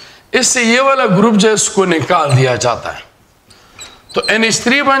इससे ये वाला ग्रुप जो है उसको निकाल दिया जाता है, तो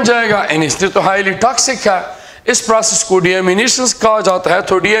NH3 बन जाएगा। NH3 तो हाईली टॉक्सिक है। इस प्रोसेस को डीअमीनेशन कहा जाता है।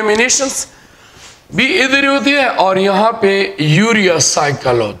 तो डीअमीनेशन भी इधर होती है और यहाँ पे यूरिया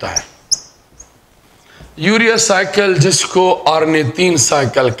साइकिल होता है। यूरिया साइकिल जिसको ऑर्निथीन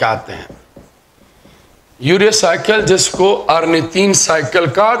साइकिल कहते हैं, यूरिया साइकिल जिसको ऑर्निथीन साइकिल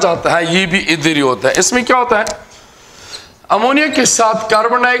कहा जाता है, ये भी इधर ही होता है। इसमें क्या होता है? अमोनिया के साथ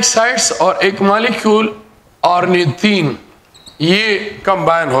कार्बन डाइऑक्साइड्स और एक मॉलिक्यूल ऑर्निथीन ये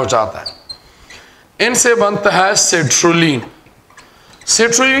कंबाइन हो जाता है, इनसे बनता है सिट्रुलिन।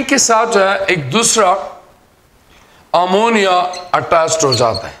 सिट्रुलिन के साथ जो है एक दूसरा अमोनिया अटैच्ड हो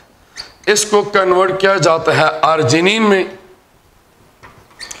जाता है, इसको कन्वर्ट किया जाता है अर्जिनिन में।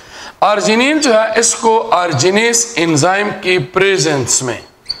 अर्जिनिन जो है इसको अर्जिनेस एंजाइम की प्रेजेंस में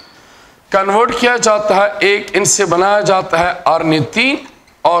कन्वर्ट किया जाता है। एक इनसे बनाया जाता है ऑर्निथीन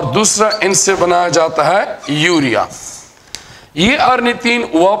और दूसरा इनसे बनाया जाता है यूरिया। ये ऑर्निथीन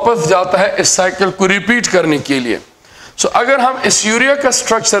वापस जाता है इस साइकिल को रिपीट करने के लिए। सो अगर हम इस यूरिया का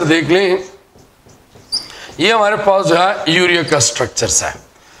स्ट्रक्चर देख लें, ये हमारे पास जो है यूरिया का स्ट्रक्चर है।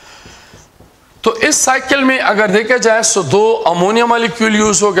 तो इस साइकिल में अगर देखा जाए तो दो अमोनिया मॉलिक्यूल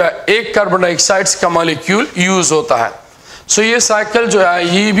यूज हो गया, एक कार्बन डाइऑक्साइड का मॉलिक्यूल यूज होता है। सो ये साइकिल जो है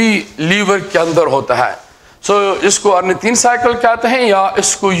ये भी लीवर के अंदर होता है। सो इसको ऑर्निथीन साइकिल कहते हैं या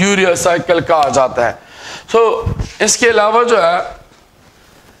इसको यूरिया साइकिल कहा जाता है। सो इसके अलावा जो है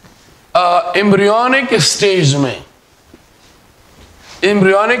एम्ब्रियोनिक स्टेज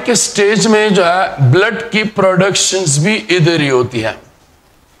में जो है ब्लड की प्रोडक्शंस भी इधर ही होती है।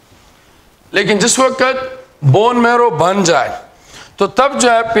 लेकिन जिस वक्त बोन मैरो बन जाए तो तब जो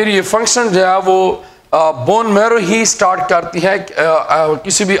है फिर ये फंक्शन जो है वो बोन मैरो ही स्टार्ट करती है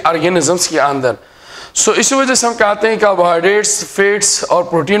किसी भी ऑर्गेनिजम्स के अंदर। सो इसी वजह से हम कहते हैं कार्बोहाइड्रेट्स, फैट्स और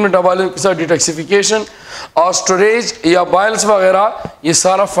प्रोटीन मेटाबॉलिज्म के साथ डिटॉक्सिफिकेशन और स्टोरेज या बाइल्स वगैरह ये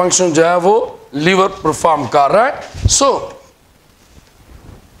सारा फंक्शन जो है वो लीवर परफॉर्म कर रहा है। सो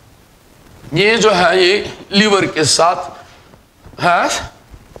ये जो है ये लीवर के साथ है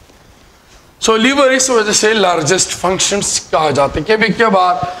सो लीवर इस वजह से लार्जेस्ट फंक्शंस कहा जाते हैं। कभी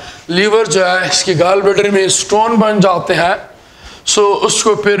कभार लीवर जो है इसके गॉल ब्लैडर में स्टोन बन जाते हैं, सो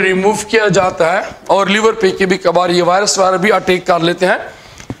उसको फिर रिमूव किया जाता है, और लीवर पे कभी कभार ये वायरस वगैरह भी अटैक कर लेते हैं।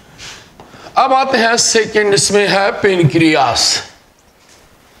 अब आते हैं सेकेंड, इसमें है पेनक्रियास।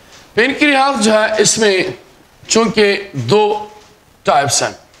 पेनक्रियास जो है इसमें चूंकि दो टाइप्स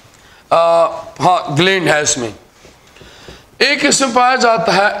हैं, हाँ ग्लैंड है इसमें। एक इसमें पाया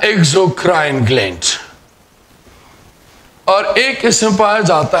जाता है एक्सोक्राइन ग्लैंड, और एक इसमें पाया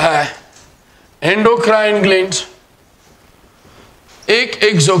जाता है एंडोक्राइन ग्लैंड। एक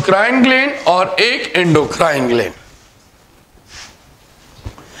एक्सोक्राइन ग्लैंड और एक एंडोक्राइन ग्लैंड।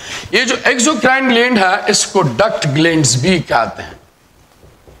 ये जो एक्सोक्राइन ग्लैंड है इसको डक्ट ग्लैंड्स भी कहते हैं,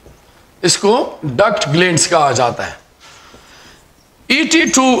 इसको डक्ट ग्लैंड्स कहा जाता है। 80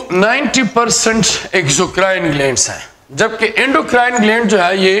 to 90% एक्सोक्राइन ग्लैंड्स हैं, जबकि एंडोक्राइन ग्लैंड जो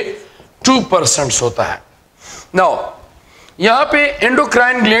है ये 2% होता है। नाउ यहां पे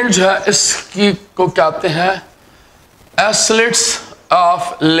एंडोक्राइन ग्लैंड जो है इसकी को कहते हैं islets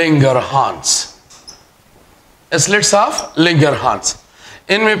of Langerhans. Islets of Langerhans,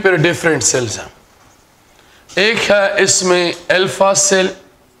 इनमें फिर डिफरेंट सेल्स हैं। एक है इसमें अल्फा सेल,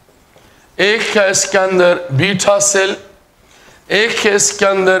 एक है इसके अंदर बीटा सेल, एक है इसके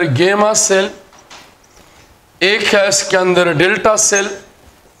अंदर गेमा सेल, एक है इसके अंदर डेल्टा सेल।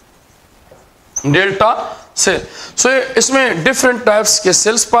 सो इसमें डिफरेंट टाइप्स के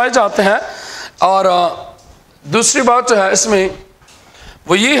सेल्स पाए जाते हैं। और दूसरी बात जो है इसमें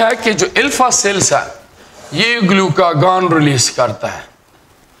वो ये है कि जो अल्फा सेल्स है ये ग्लूकागॉन रिलीज करता है,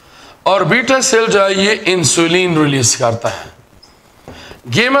 और बीटा सेल जो है ये इंसुलिन रिलीज करता है।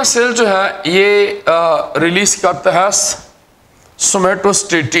 गेमा सेल जो है ये रिलीज करता है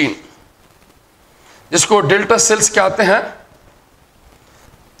सोमेटोस्टेटिन, जिसको डेल्टा सेल्स कहते हैं।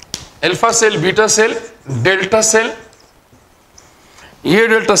 Alpha cell, beta cell, delta cell, ये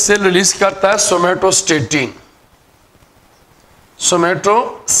डेल्टा सेल रिलीज करता है सोमेटोस्टेटिन।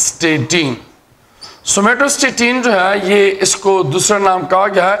 सोमेटोस्टेटिन जो है ये इसको दूसरा नाम कहा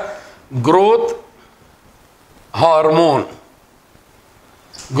गया है ग्रोथ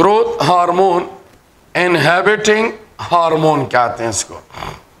हार्मोन इनहिबिटिंग हार्मोन कहते हैं इसको।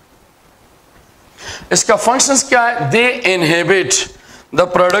 इसका फंक्शंस क्या है? दे inhibit the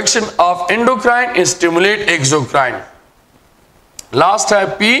production of endocrine and stimulate exocrine. Last है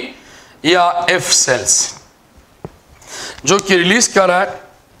पी या एफ सेल्स, जो कि रिलीज कर रहा है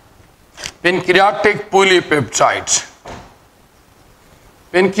पेनक्रियाटिक पॉलीपेप्टाइड।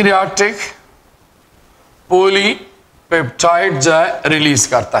 पेनक्रियाटिक पॉलीपेप्टाइड जो है रिलीज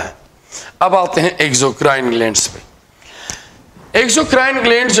करता है। अब आते हैं एक्सोक्राइन ग्लैंड्स पे। एक्सोक्राइन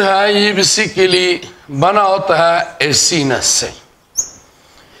ग्लैंड जो है ये बेसिकली बना होता है एसिनस से।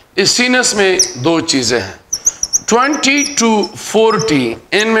 एसिनस में दो चीजें हैं, 20 to 40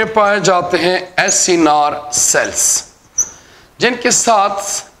 इनमें पाए जाते हैं एसिनार सेल्स, जिनके साथ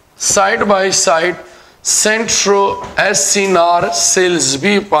side by side centres acinar sales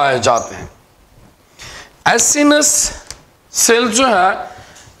भी पाए जाते हैं। एसिनस सेल जो है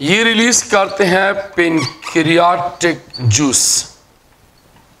ये रिलीज करते हैं पेनक्रियाटिक जूस,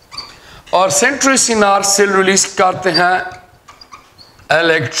 और सेंट्रोएसिनार सेल रिलीज करते हैं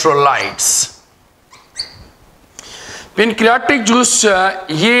इलेक्ट्रोलाइट्स। पेनक्रियाटिक जूस जो है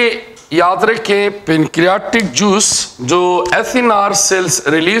ये याद रखें, पेनक्रियाटिक जूस जो एसिनार सेल्स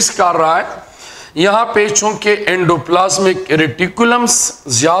रिलीज कर रहा है, यहाँ पे चूंकि एंडोप्लाज्मिक रेटिकुलम्स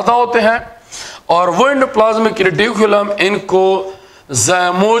ज्यादा होते हैं, और वो एंडोप्लाज्मिक रेटिकुलम इनको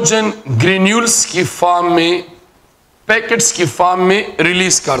ज़ाइमोजन ग्रेन्यूल्स की फॉर्म में, पैकेट्स की फॉर्म में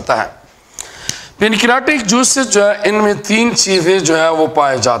रिलीज करता है। पेनक्रियाटिक जूस से जो है इनमें तीन चीजें जो है वो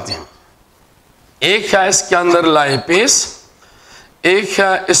पाए जाती हैं। एक है इसके अंदर लाइपेस, एक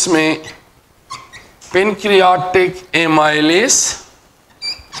है इसमें पेनक्रियाटिक एमाइलेस,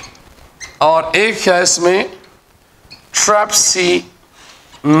 और एक है इसमें ट्रैप्सिनोजन।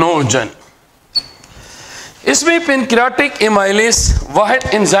 इसमें पेनक्रियाटिक एमाइलेस वाहिद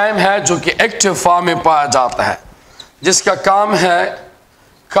एंजाइम है जो कि एक्टिव फॉर्म में पाया जाता है, जिसका काम है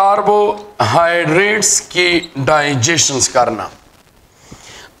कार्बोहाइड्रेट्स की डाइजेशन करना,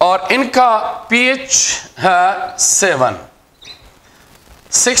 और इनका पीएच है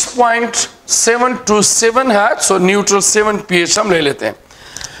 6.7 to 7 है, सो न्यूट्रल 7 पीएच हम ले लेते हैं।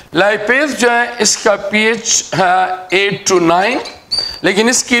 लाइपेज जो है इसका पीएच है 8 to 9, लेकिन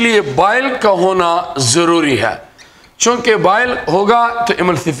इसके लिए बाइल का होना जरूरी है, क्योंकि बाइल होगा तो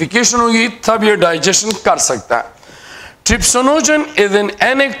इमल्सिफिकेशन होगी, तब ये डाइजेशन कर सकता है। Trypsinogen is an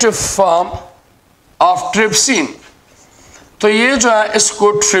inactive form of trypsin. तो ये जो है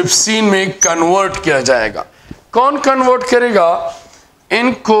इसको ट्रिप्सिन में कन्वर्ट किया जाएगा। कौन कन्वर्ट करेगा?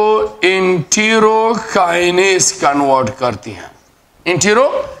 इनको इंटेरोकाइनेज कन्वर्ट करती है।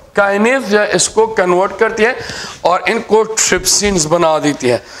 इंटेरोकाइनेज जो है इसको कन्वर्ट करती है और इनको ट्रिप्सिन्स बना देती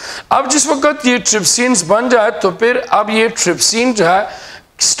है। अब जिस वक्त ये ट्रिप्सिन्स बन जाए तो फिर अब ये ट्रिप्सिन जो है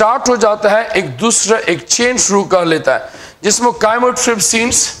स्टार्ट हो जाता है एक दूसरा एक चेन शुरू कर लेता है जिसमें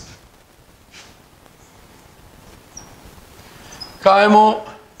काइमोट्रिप्सिन्स,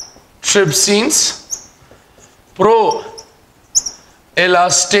 प्रो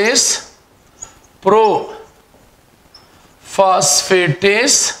एलास्टेस, प्रो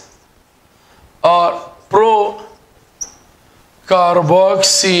फास्फेटेस और प्रो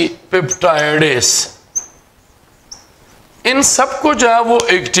कार्बोक्सीपेप्टाइडेस, इन सबको जो है वो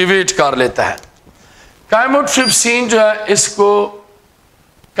एक्टिवेट कर लेता है। काइमोट्रिप्सिन जो है इसको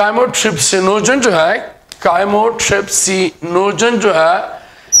काइमोट्रिप्सिनोजन जो है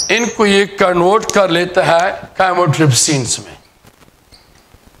इनको ये कन्वर्ट कर लेता है काइमोट्रिप्सिन्स में।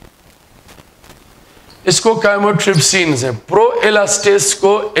 इसको काइमोट्रिप्सिन्स है। प्रो एलास्टेस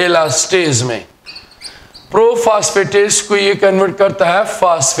को एलास्टेज में, प्रो फास्फेटेस को ये कन्वर्ट करता है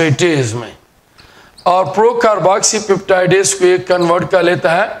फास्फेटेज में और प्रो कार्बोक्सीपेप्टाइडेस को ये कन्वर्ट कर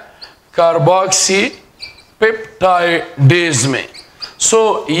लेता है कार्बोक्सीपेप्टाइडेज में।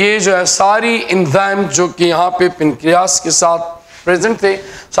 सो ये जो है सारी एंजाइम जो कि यहाँ पे पेनक्रियास के साथ प्रेजेंट थे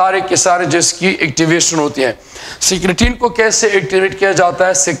सारे के सारे जिसकी एक्टिवेशन होती है। सिक्रेटिन को कैसे एक्टिवेट किया जाता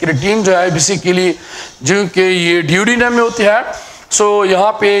है? सिक्रेटिन जो है बेसिकली जो कि ये ड्यूडेनम में होती है। सो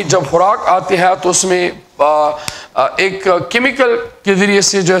यहाँ पे जब खुराक आती है तो उसमें एक केमिकल के जरिए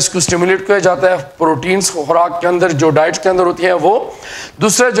से जो है इसको स्टिमुलेट किया जाता है। प्रोटीन्स खुराक के अंदर जो डाइट के अंदर होती है वो,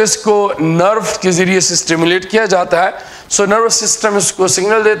 दूसरा जिसको नर्व के जरिए से स्टिमुलेट किया जाता है। सो नर्वस सिस्टम इसको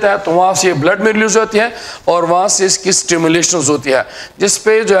सिग्नल देता है तो वहाँ से ब्लड में रिलीज होती है और वहाँ से इसकी स्टिमुलेशन होती है, जिस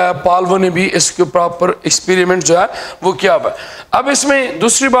पे जो है पाल्वो ने भी इसके प्रॉपर एक्सपेरिमेंट जो है वो किया हुआ है। अब इसमें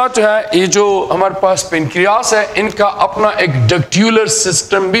दूसरी बात जो है, ये जो हमारे पास पेनक्रियास है इनका अपना एक डक्ट्यूलर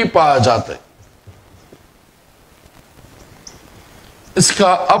सिस्टम भी पाया जाता है।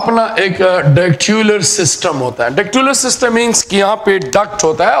 इसका अपना एक डक्ट्यूलर सिस्टम होता है। डक्ट्यूलर सिस्टम मीन्स कि यहाँ पे डक्ट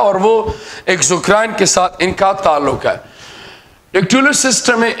होता है और वो एक्सोक्राइन के साथ इनका ताल्लुक है। डक्ट्यूलर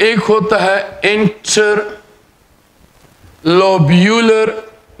सिस्टम में एक होता है इंटरलोब्यूलर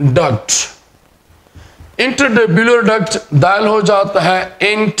डक्ट। इंटरलोब्यूलर डक्ट दायल हो जाता है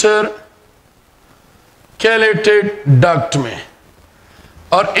इंटरकैलेटेड डक्ट में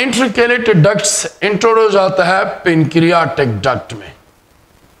और इंटरकैलेटेड डक्ट इंटर हो जाता है पेनक्रियाटिक डक्ट में।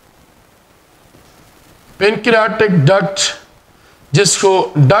 पेनक्रियाटिक डक्ट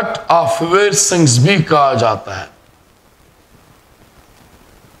जिसको डक्ट ऑफ वेरसिंग्स भी कहा जाता है,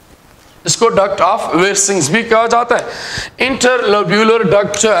 इसको डक्ट ऑफ वेरसिंग्स भी कहा जाता है। इंटरलोब्यूलर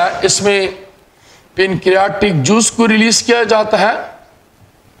डक्ट जो है इसमें पेनक्रियाटिक जूस को रिलीज किया जाता है,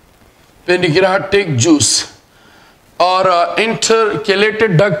 पेनक्रियाटिक जूस, और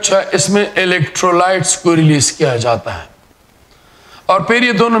इंटरकैलेटेड डक्ट जो है इसमें इलेक्ट्रोलाइट्स को रिलीज किया जाता है और फिर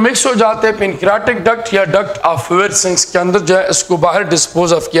ये दोनों मिक्स हो जाते हैं पेनक्रियाटिक डक्ट या डक्ट ऑफ वेरसिंग्स के अंदर जो है इसको बाहर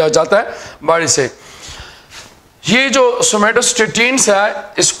डिस्पोज ऑफ किया जाता है बॉडी से। ये जो सोमेटोस्टेटिन्स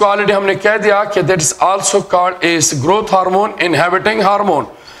है इसको ऑलरेडी हमने कह दिया कि that is also called as growth hormone, inhibiting hormone.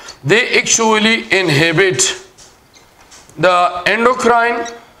 They actually inhibit the endocrine,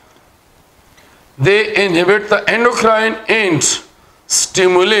 they inhibit the endocrine and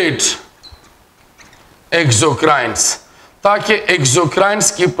stimulate exocrines ताकि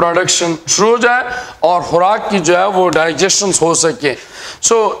एक्सोक्राइंस की प्रोडक्शन शुरू हो जाए और खुराक की जो है वो डाइजेशन हो सके।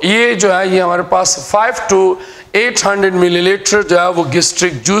 सो ये जो है ये हमारे पास 5 to 800 मिलीलीटर जो है वो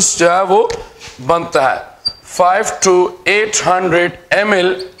गैस्ट्रिक जूस जो है वो बनता है। 5 to 800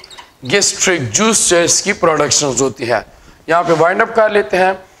 ml गैस्ट्रिक जूस जो है इसकी प्रोडक्शन होती है। यहाँ पे वाइंड अप कर लेते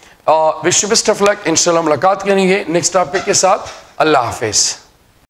हैं। Wish you best of luck. इंशाल्लाह मुलाकात करेंगे नेक्स्ट टॉपिक के साथ। अल्लाह हाफिज़।